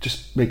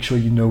just make sure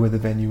you know where the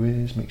venue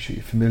is, make sure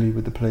you're familiar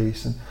with the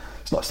place. And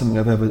it's not something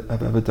I've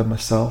ever done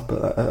myself,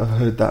 but I've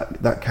heard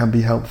that can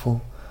be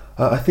helpful.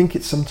 I think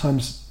it's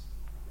sometimes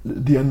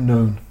the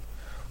unknown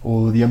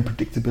or the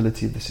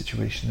unpredictability of the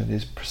situation that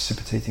is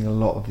precipitating a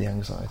lot of the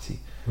anxiety.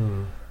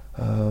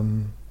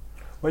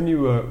 When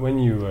you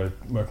were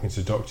working as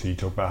a doctor, you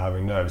talked about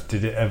having nerves.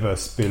 Did it ever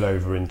spill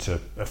over into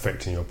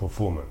affecting your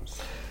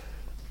performance?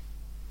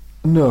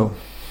 No,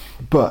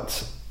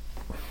 but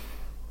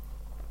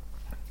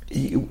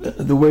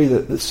the way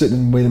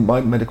that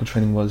my medical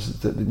training was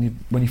that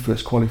when you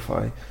first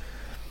qualify,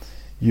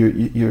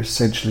 you're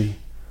essentially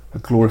a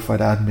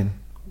glorified admin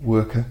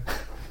worker,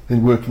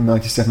 and working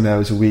 97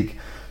 hours a week.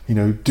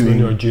 Doing. So when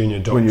you're a junior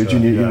doctor, when you're a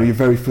junior, your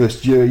very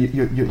first year,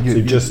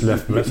 you just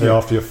left. Say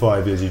after your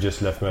 5 years, you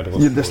just left medical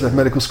school. You just left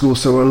medical school.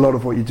 So a lot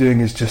of what you're doing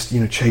is just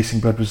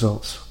chasing blood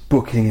results,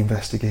 booking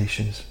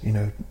investigations,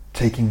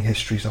 taking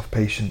histories off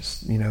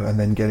patients, and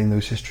then getting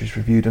those histories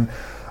reviewed, and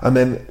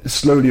then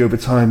slowly over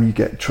time you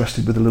get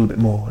trusted with a little bit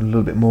more,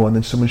 and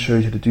then someone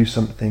shows you to do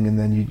something, and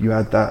then you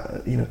add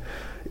that,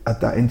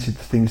 add that into the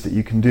things that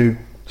you can do.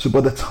 So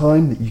by the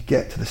time that you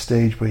get to the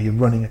stage where you're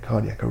running a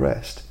cardiac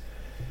arrest,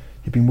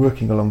 you've been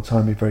working a long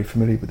time, you're very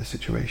familiar with the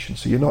situation,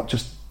 so you're not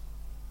just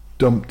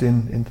dumped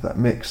into that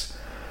mix.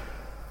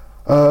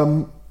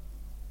 But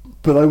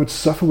I would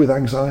suffer with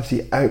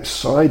anxiety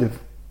outside of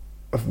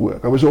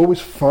work. I was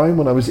always fine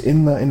when I was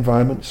in that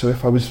environment. So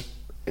if I was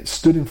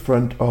stood in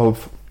front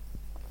of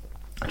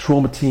a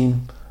trauma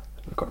team,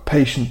 I've got a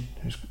patient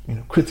who's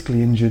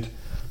critically injured,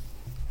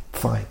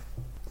 fine.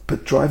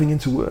 But driving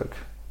into work,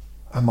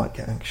 I might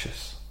get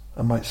anxious.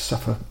 I might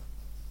suffer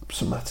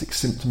somatic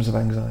symptoms of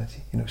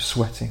anxiety,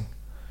 sweating,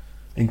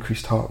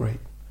 increased heart rate,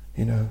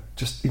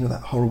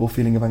 that horrible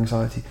feeling of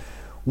anxiety,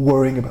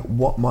 worrying about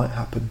what might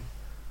happen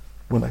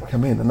when I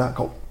come in. And that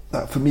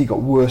for me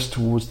got worse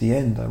towards the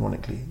end,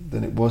 ironically,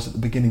 than it was at the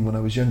beginning when I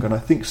was younger. And I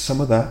think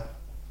some of that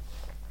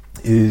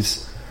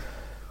is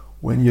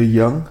when you're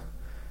young,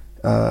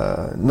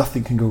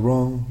 nothing can go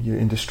wrong, you're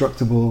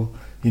indestructible,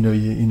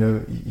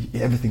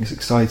 everything's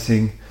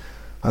exciting,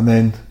 and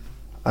then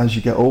as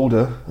you get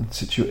older and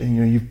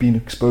you've been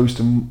exposed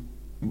to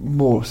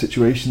more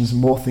situations,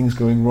 more things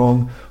going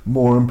wrong,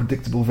 more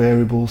unpredictable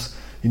variables,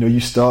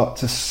 you start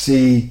to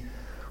see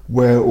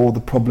where all the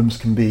problems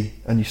can be,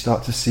 and you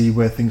start to see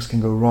where things can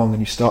go wrong, and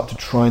you start to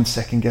try and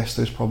second guess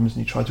those problems,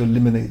 and you try to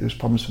eliminate those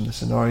problems from the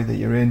scenario that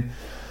you're in.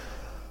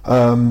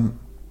 But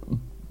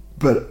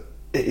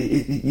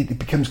it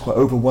becomes quite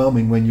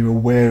overwhelming when you're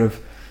aware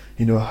of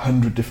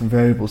 100 different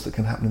variables that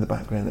can happen in the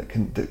background that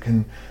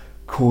can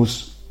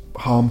cause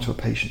harm to a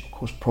patient,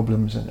 cause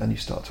problems, and you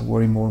start to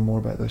worry more and more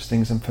about those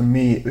things. And for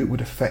me, it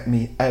would affect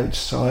me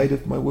outside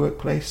of my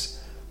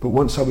workplace, but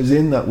once I was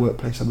in that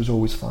workplace, I was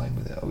always fine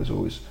with it. I was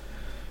always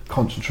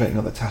concentrating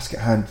on the task at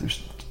hand.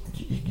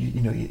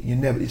 You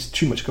never, it's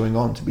too much going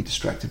on to be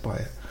distracted by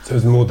it. So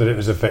it's more that it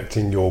was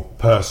affecting your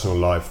personal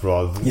life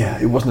rather than...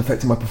 Yeah, it wasn't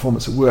affecting my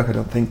performance at work, I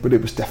don't think, but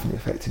it was definitely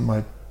affecting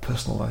my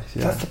personal life.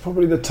 Yeah. That's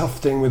probably the tough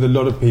thing with a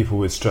lot of people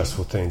with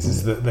stressful things,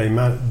 is that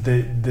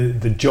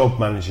the job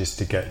manages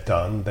to get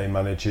done, they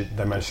manage to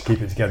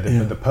keep it together,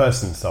 but the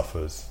person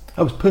suffers.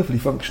 I was perfectly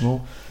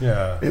functional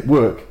at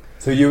work.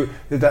 So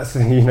that's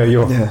the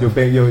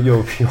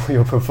thing,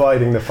 you're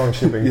providing the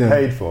function being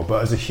paid for,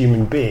 but as a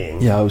human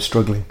being, I was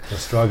struggling. You're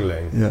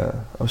struggling. Yeah,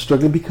 I was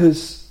struggling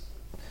because,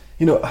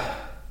 I'm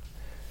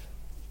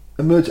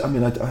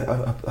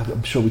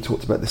sure we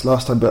talked about this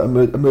last time, but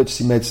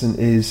emergency medicine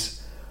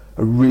is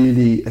a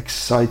really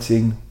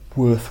exciting,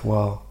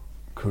 worthwhile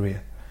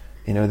career.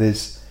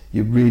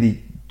 You're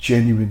really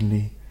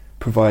genuinely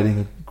providing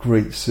a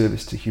great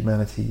service to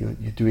humanity.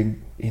 You're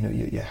doing,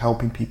 you're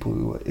helping people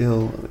who are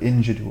ill, or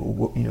injured,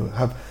 or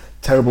have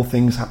terrible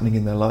things happening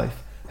in their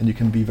life, and you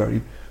can be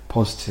very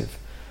positive,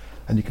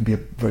 and you can be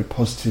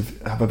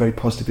have a very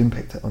positive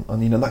impact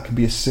on that can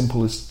be as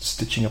simple as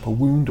stitching up a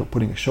wound or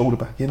putting a shoulder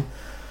back in.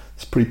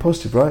 It's pretty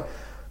positive, right?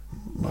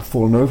 I've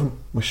fallen over,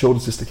 my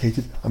shoulder's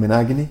dislocated, I'm in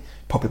agony,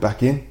 pop it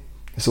back in,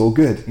 it's all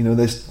good.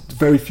 There's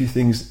very few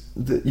things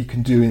that you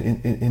can do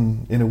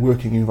in a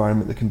working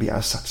environment that can be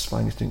as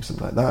satisfying as doing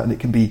something like that. And it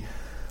can be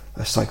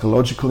a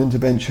psychological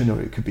intervention, or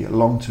it could be a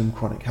long-term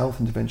chronic health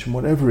intervention.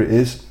 Whatever it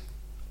is,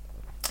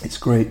 it's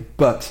great.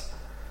 But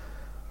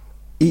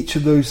each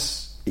of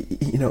those,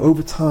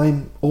 over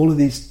time, all of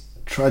these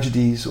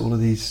tragedies, all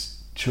of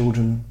these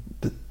children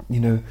that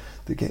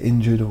that get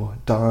injured or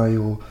die,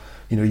 or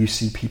you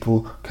see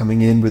people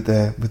coming in with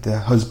their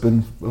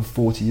husband of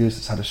 40 years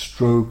that's had a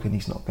stroke and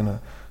he's not going to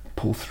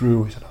pull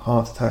through, or he's had a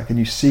heart attack, and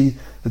you see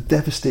the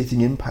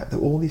devastating impact that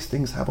all these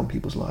things have on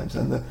people's lives,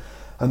 and the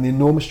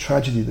enormous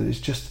tragedy that is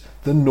just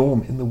the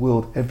norm in the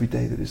world every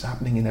day, that is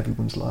happening in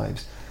everyone's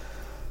lives.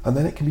 And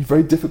then it can be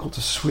very difficult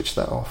to switch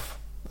that off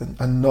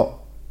and not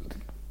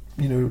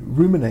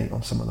ruminate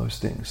on some of those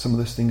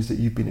things that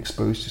you've been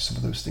exposed to, some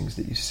of those things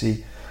that you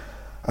see.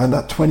 And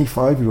that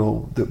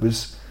 25-year-old that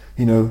was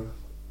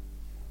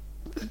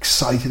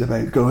excited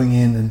about going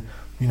in and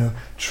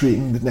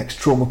treating the next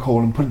trauma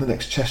call and putting the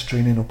next chest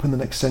drain in, or putting the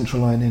next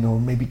central line in, or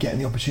maybe getting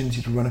the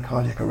opportunity to run a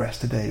cardiac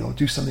arrest today, or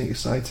do something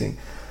exciting.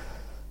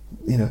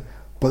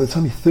 By the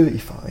time you're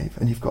 35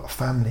 and you've got a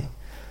family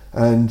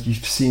and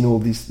you've seen all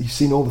the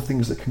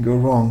things that can go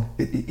wrong,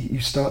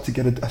 you start to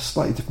get a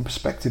slightly different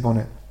perspective on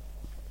it,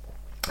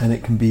 and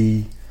it can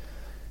be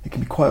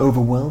quite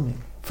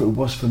overwhelming. It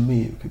was for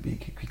me. It could be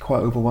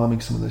quite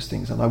overwhelming, some of those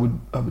things, and I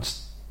would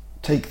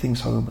take things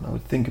home and I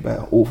would think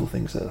about awful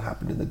things that had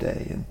happened in the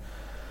day, and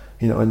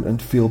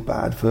and feel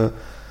bad for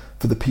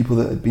the people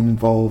that had been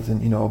involved.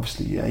 And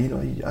obviously,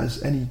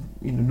 as any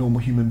normal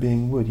human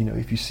being would,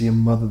 if you see a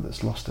mother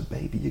that's lost a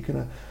baby,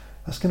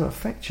 that's gonna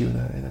affect you in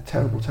a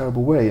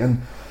terrible way.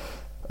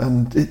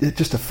 And it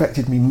just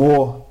affected me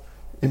more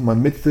in my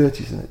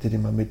mid-30s than it did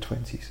in my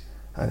mid-20s.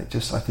 And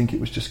I think it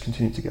was just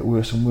continuing to get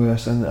worse and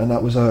worse. And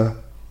that was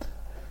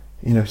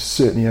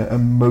certainly a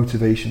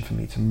motivation for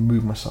me to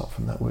move myself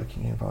from that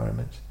working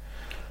environment.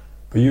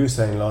 But you were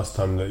saying last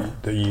time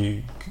that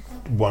you,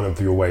 one of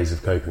your ways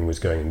of coping was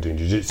going and doing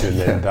jiu-jitsu, and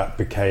then that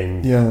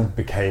became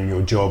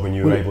your job, and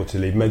you were able to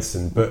leave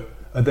medicine. But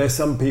are there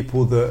some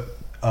people that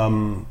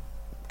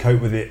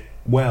cope with it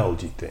well,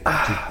 do you think?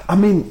 I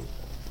mean,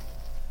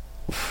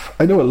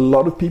 I know a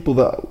lot of people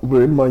that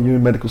were in my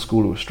medical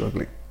school who were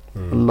struggling.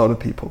 A lot of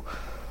people.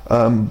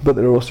 But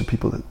there are also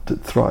people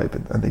that thrive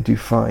and they do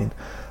fine.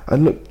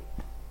 And look,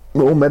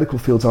 all medical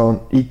fields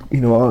aren't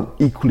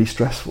equally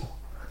stressful.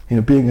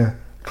 Being a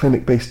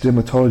clinic-based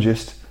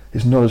dermatologist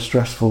is not as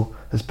stressful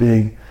as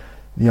being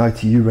the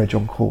ITU reg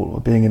on call, or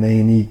being an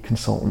A&E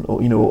consultant,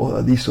 or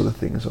or these sort of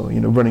things, or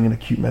running an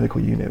acute medical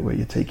unit where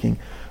you're taking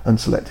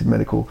unselected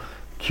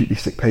acutely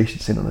sick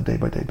patients in on a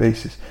day-by-day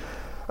basis.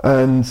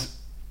 And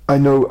I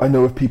know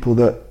of people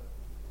that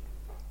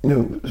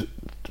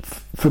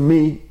for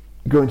me,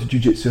 going to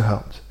jiu-jitsu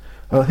helped.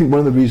 And I think one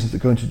of the reasons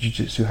that going to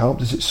jiu-jitsu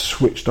helped is it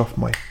switched off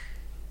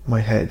my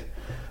head.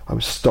 I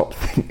was stopped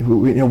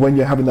thinking, when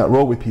you're having that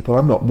role with people,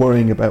 I'm not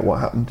worrying about what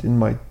happened in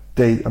my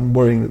day. I'm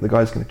worrying that the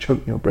guy's going to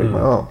choke me or break my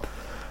arm.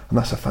 And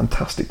that's a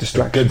fantastic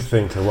distraction. It's a good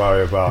thing to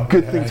worry about.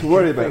 Good thing to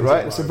worry about,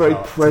 right? It's a very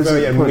present,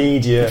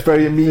 it's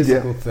very immediate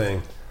physical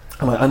thing.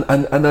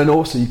 And then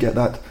also you get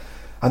that,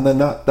 and then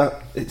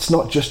that it's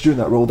not just during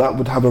that role, that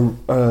would have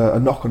a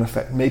knock-on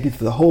effect, maybe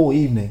for the whole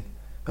evening,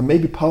 and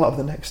maybe part of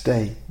the next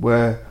day,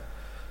 where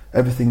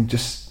everything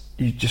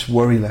you just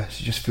worry less,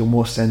 you just feel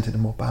more centered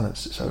and more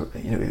balanced. So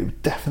it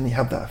would definitely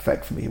have that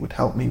effect for me. It would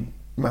help me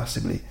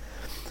massively.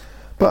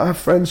 But I have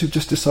friends who've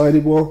just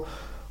decided, well,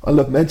 I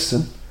love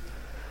medicine,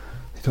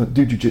 they don't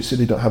do jiu-jitsu,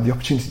 they don't have the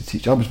opportunity to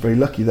teach. I was very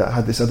lucky that I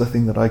had this other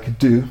thing that I could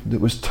do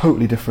that was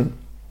totally different,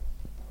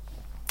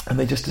 and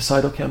they just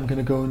decide, okay, I'm going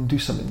to go and do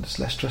something that's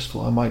less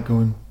stressful. I might go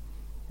and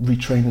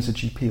retrain as a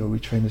GP, or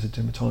retrain as a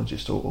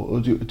dermatologist, or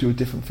do a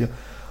different field.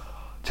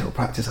 General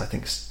practice, I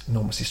think, is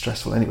enormously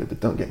stressful anyway,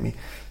 but don't get me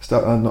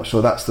started. I'm not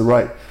sure that's the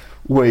right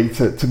way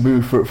to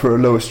move for a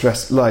lower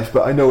stress life,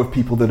 but I know of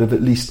people that have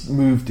at least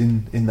moved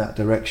in that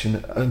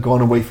direction and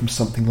gone away from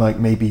something like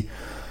maybe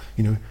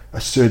a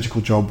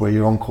surgical job where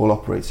you're on call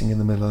operating in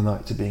the middle of the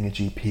night, to being a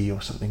GP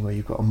or something where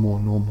you've got a more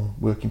normal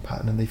working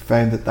pattern, and they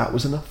found that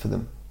was enough for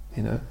them.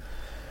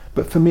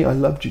 But for me, I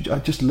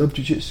just love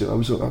jiu-jitsu. I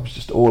was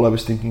just, all I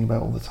was thinking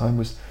about all the time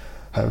was,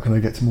 how can I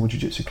get to more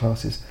jiu-jitsu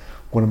classes?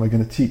 What am I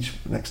going to teach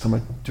next time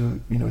I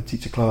do a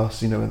teacher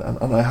class? And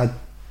I had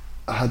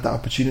that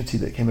opportunity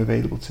that came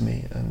available to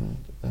me,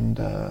 and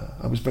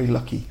I was very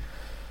lucky.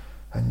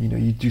 And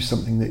you do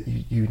something that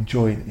you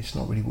enjoy, and it's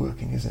not really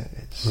working, is it?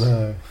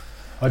 No.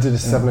 I did a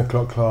 7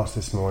 o'clock class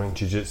this morning,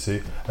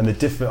 jiu-jitsu, and the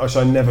different.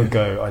 Actually,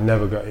 I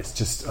never go. It's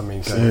just, going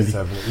at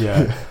 7.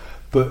 Yeah.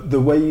 But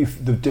the way you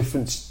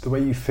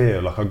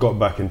feel, like I got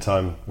back in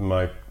time when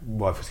my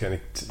wife was getting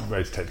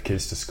ready to take the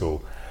kids to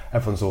school,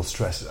 everyone's all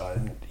stressed,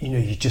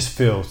 you just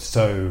feel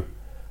so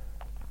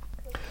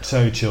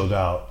chilled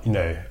out.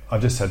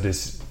 I've just had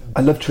this.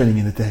 I love training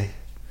in the day.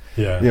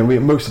 Yeah.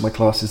 Most of my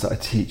classes that I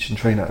teach and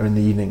train at are in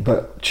the evening,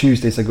 but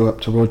Tuesdays I go up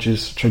to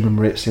Rogers, train with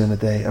Maurizio in the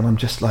day, and I'm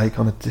just like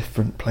on a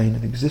different plane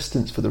of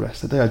existence for the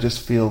rest of the day. I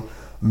just feel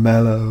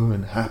mellow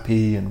and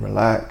happy and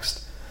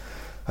relaxed,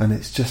 and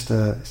it's just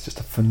a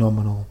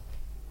phenomenal.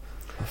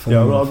 I've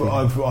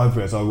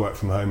realised I work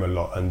from home a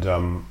lot,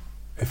 and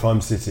if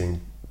I'm sitting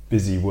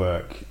busy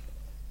work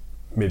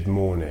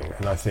mid-morning,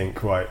 and I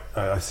think, right,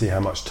 I see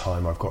how much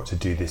time I've got to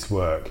do this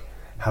work.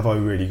 Have I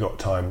really got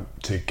time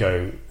to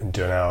go and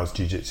do an hour's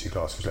jiu-jitsu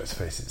class? Which, let's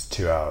face it, it's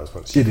 2 hours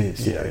once you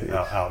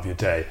out of your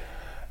day.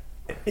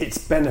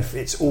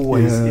 It's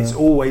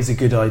always a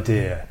good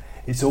idea.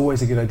 It's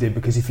always a good idea,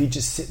 because if you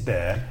just sit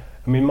there,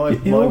 I mean, my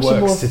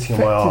work's sitting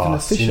on my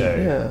arse,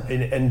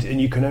 and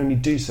you can only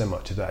do so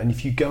much of that. And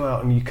if you go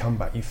out and you come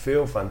back, you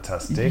feel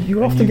fantastic.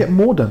 You often get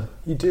more done.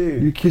 You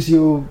do, because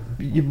you're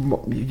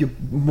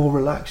more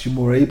relaxed. You're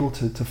more able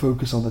to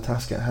focus on the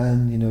task at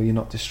hand. You're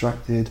not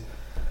distracted.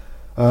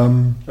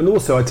 And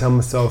also I tell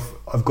myself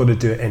I've got to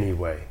do it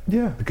anyway.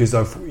 Yeah. Because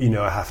I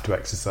have to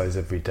exercise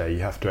every day. You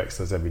have to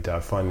exercise every day. I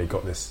finally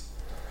got this.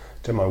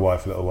 It took my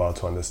wife a little while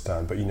to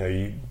understand, but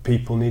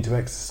people need to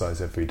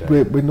exercise every day.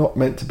 We're not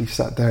meant to be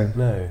sat down.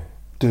 No.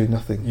 Doing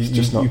nothing.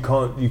 You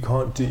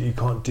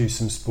can't do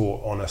some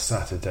sport on a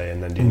Saturday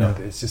and then do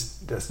nothing. It's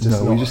just that's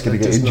just you're just going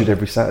to get injured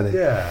every Saturday.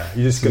 Yeah.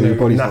 You're just going to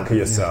knacker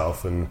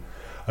yourself and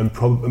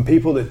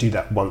people that do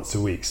that once a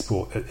week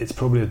sport, it's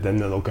probably then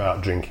they'll go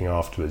out drinking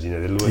afterwards.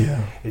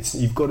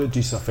 You've got to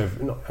do stuff 5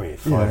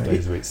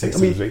 days a week, 6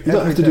 days a week. You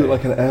don't have to do it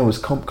like an hour's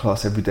comp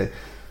class every day.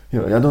 I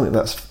don't think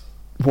that's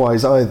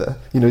wise either.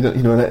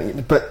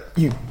 But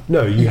you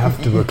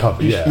have to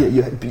recover.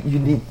 You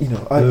need.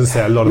 As I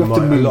say, a lot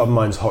of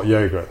mine's hot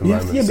yoga at the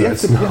moment. Yeah,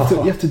 but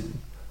you have to.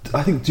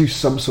 I think do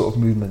some sort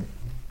of movement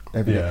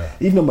every day.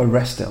 Even on my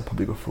rest day, I'll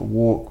probably go for a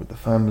walk with the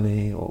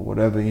family or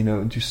whatever.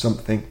 And do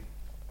something.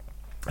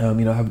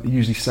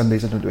 Usually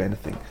Sundays I don't do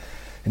anything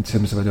in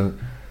terms of I don't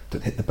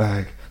hit the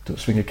bag, don't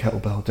swing a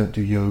kettlebell, don't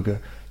do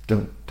yoga,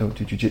 don't do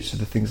jiu-jitsu,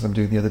 the things I'm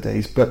doing the other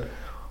days. But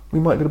we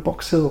might go to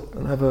Box Hill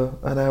and have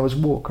an hour's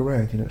walk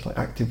around. It's like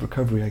active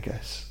recovery, I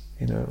guess.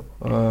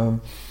 I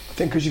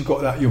think because you've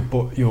got that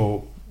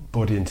your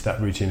body into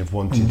that routine of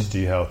wanting to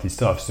do healthy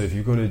stuff. So if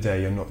you've got a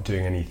day you're not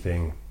doing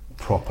anything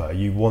proper,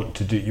 you want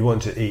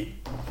to eat.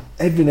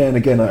 Every now and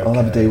again I'll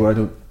have a day where I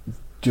don't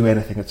do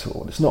anything at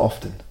all. It's not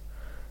often.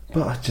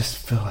 But I just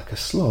feel like a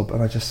slob,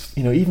 and I just,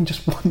 even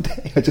just one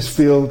day, I just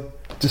feel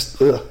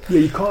ugh. Yeah,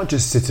 you can't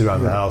just sit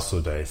around the house all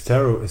day. It's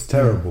terrible. It's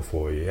terrible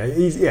for you.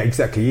 Yeah,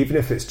 exactly. Even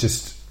if it's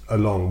just a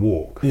long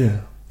walk.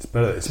 Yeah, it's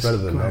better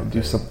than that.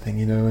 Do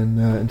something,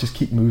 and just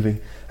keep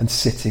moving and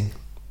sitting.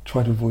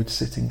 Try to avoid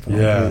sitting for long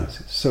days.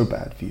 It's so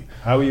bad for you.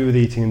 How are you with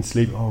eating and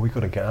sleep? Oh, we've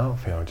got to get out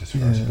of here. I just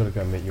realised you've got to go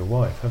and meet your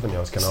wife, haven't you?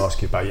 I was going to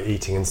ask you about your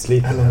eating and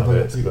sleeping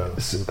habits, but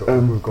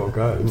we've got to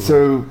go.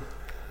 So.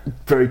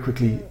 Very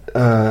quickly,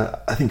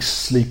 I think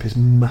sleep is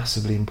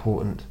massively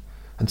important,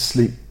 and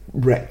sleep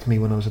wrecked me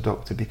when I was a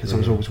doctor because I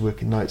was always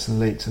working nights and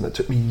late, and it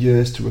took me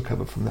years to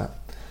recover from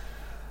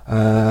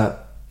that.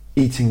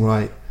 Eating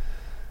right,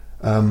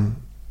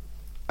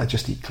 I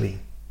just eat clean.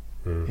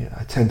 Yeah,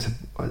 I tend to.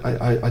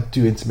 I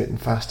do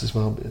intermittent fast as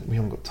well, but we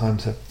haven't got time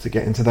to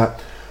get into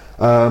that.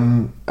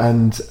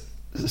 And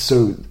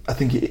so I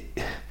think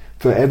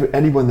for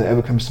anyone that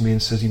ever comes to me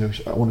and says,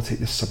 I want to take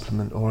this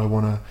supplement, or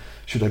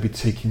should I be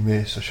taking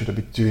this, or should I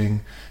be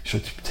taking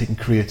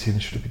creatine,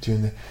 should I be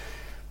doing this?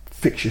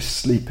 Fix your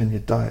sleep and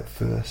your diet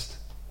first,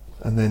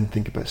 and then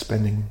think about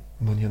spending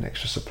money on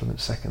extra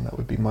supplements second. That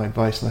would be my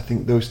advice. And I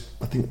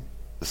think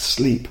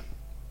sleep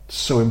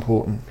so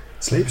important.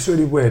 Sleep's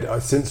really weird.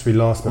 Since we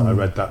last met, I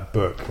read that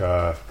book,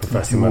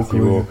 Professor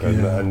Matthew Walker,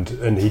 and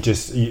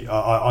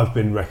I've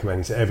been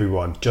recommending to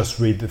everyone, just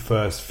read the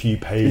first few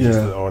pages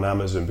that are on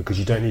Amazon, because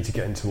you don't need to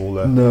get into all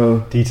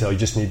the detail. You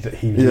just need that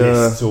he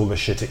lists all the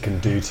shit it can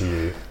do to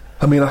you.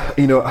 I mean,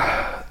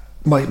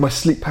 my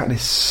sleep pattern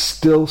is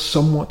still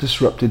somewhat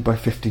disrupted by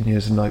 15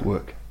 years of night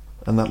work,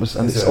 and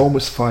it's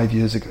almost 5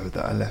 years ago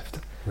that I left.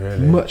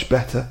 Really? Much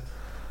better.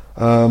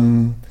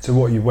 So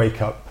what, you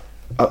wake up?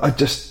 I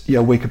just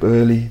wake up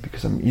early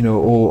because I'm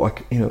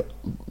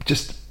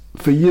just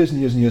for years and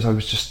years and years I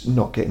was just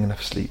not getting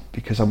enough sleep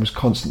because I was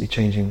constantly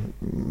changing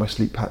my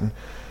sleep pattern.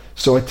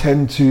 So I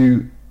tend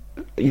to,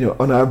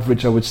 on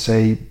average I would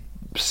say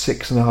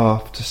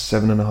 6.5 to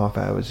 7.5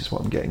 hours is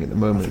what I'm getting at the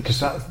moment. Because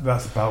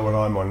that's about what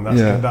I'm on.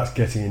 That's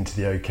getting into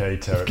the okay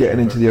territory. Getting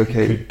into the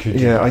okay.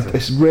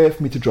 It's rare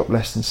for me to drop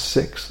less than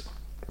 6.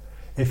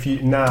 If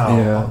you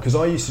now, because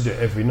I used to do it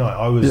every night.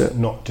 I was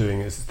not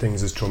doing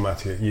things as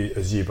traumatic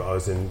as you, but I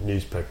was in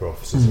newspaper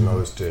offices and I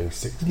was doing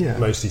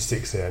mostly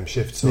 6 a.m.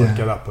 shifts. So I'd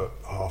get up at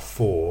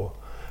 4:30.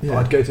 But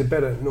I'd go to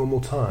bed at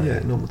normal time. Yeah,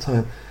 normal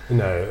time.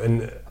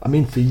 And I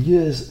mean, for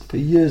years,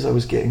 I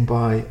was getting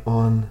by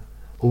on.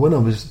 Well, when I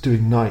was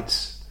doing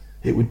nights,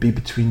 it would be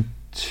between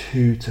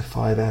 2 to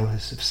 5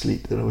 hours of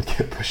sleep that I would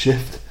get per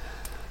shift,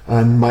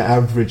 and my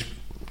average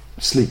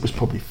sleep was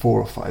probably 4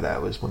 or 5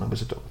 hours when I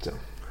was a doctor.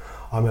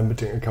 I remember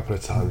doing it a couple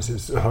of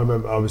times. I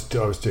remember I was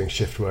doing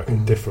shift work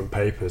in different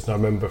papers, and I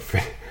remember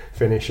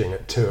finishing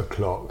at 2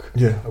 o'clock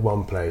at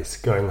one place,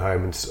 going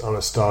home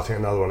and starting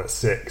another one at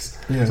 6.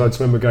 Yeah. So I just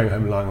remember going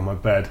home, lying on my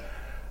bed,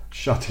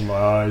 shutting my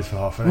eyes for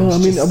half an hour.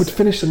 Well, I would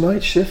finish the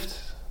night shift,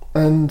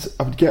 and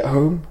I would get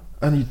home,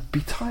 and you'd be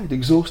tired,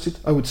 exhausted.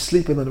 I would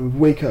sleep, and then I would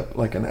wake up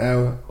like an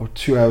hour or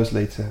 2 hours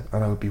later,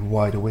 and I would be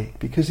wide awake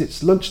because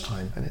it's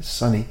lunchtime and it's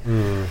sunny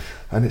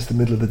and it's the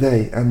middle of the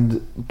day.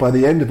 And by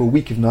the end of a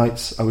week of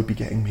nights, I would be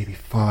getting maybe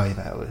 5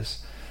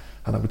 hours,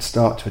 and I would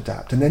start to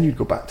adapt. And then you'd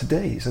go back to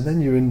days, and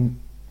then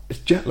it's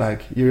jet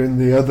lag. You're in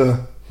the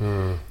other.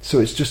 So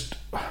it's just,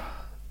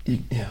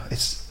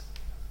 it's.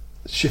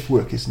 Shift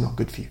work is not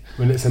good for you.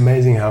 Well, it's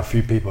amazing how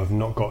few people have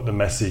not got the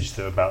message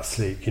about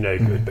sleep.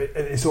 But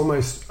it's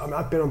almost.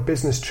 I've been on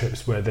business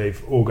trips where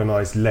they've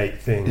organised late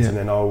things, and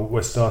then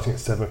we're starting at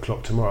 7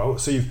 o'clock tomorrow.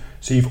 So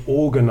you've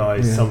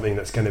organised something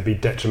that's going to be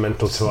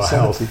detrimental to our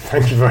health.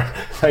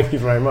 Thank you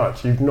very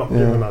much. You've not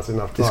given us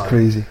enough time.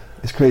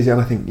 It's crazy,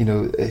 and I think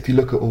if you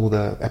look at all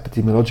the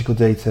epidemiological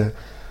data,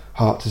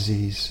 heart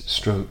disease,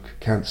 stroke,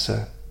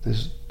 cancer,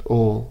 there's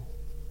a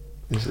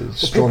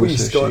strong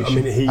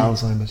association.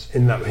 Alzheimer's.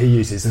 In that, he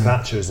uses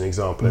Thatcher as an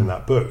example in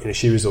that book.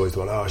 She was always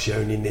the one. She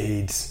only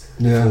needs.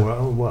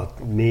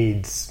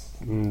 Needs.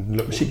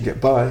 Look, she can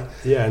get by.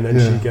 Yeah, and then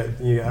she get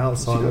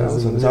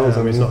Alzheimer's.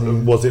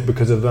 Was it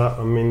because of that?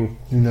 Who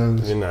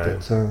knows?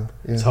 But,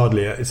 it's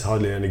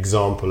hardly an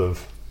example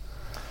of.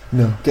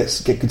 No,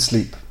 get good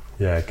sleep.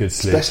 Yeah, good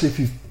sleep. Especially if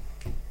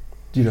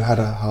you've had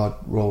a hard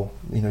roll.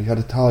 You had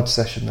a hard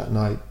session that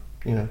night.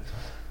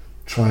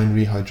 Try and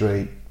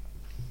rehydrate.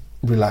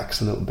 Relax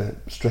a little bit,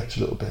 stretch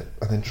a little bit,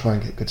 and then try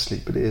and get good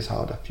sleep. But it is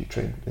hard after you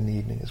train in the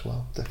evening as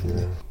well,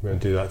 definitely. We're going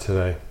to do that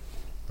today.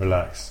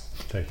 Relax,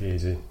 take it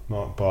easy.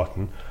 Mark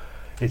Barton.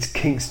 It's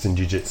Kingston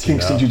Jiu-Jitsu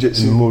Kingston now.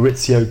 Jiu-Jitsu.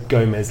 Maurizio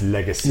Gomez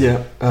legacy.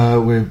 Yeah,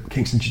 we're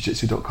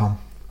kingstonjiujitsu.com.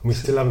 We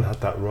still haven't had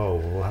that role.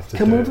 We'll have to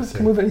come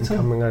over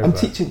anytime. I'm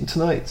teaching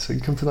tonight, so you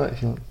can come tonight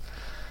if you want.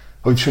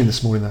 Oh, you trained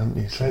this morning, haven't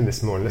you? Trained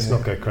this morning. Let's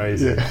not go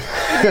crazy. Yeah.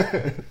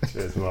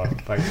 Cheers,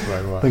 Mark. Thanks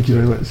very much. Thank you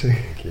very much.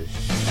 Thank you.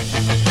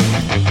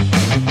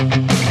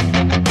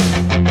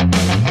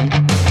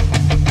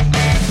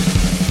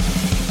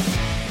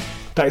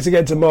 Thanks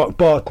again to Mark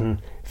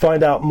Barton.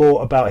 Find out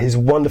more about his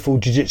wonderful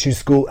jiu-jitsu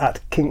school at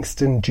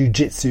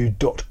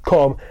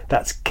kingstonjiujitsu.com.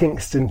 That's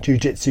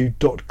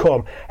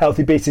kingstonjiujitsu.com.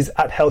 Healthy Beast is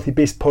at Healthy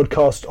Beast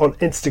Podcast on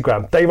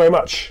Instagram. Thank you very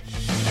much.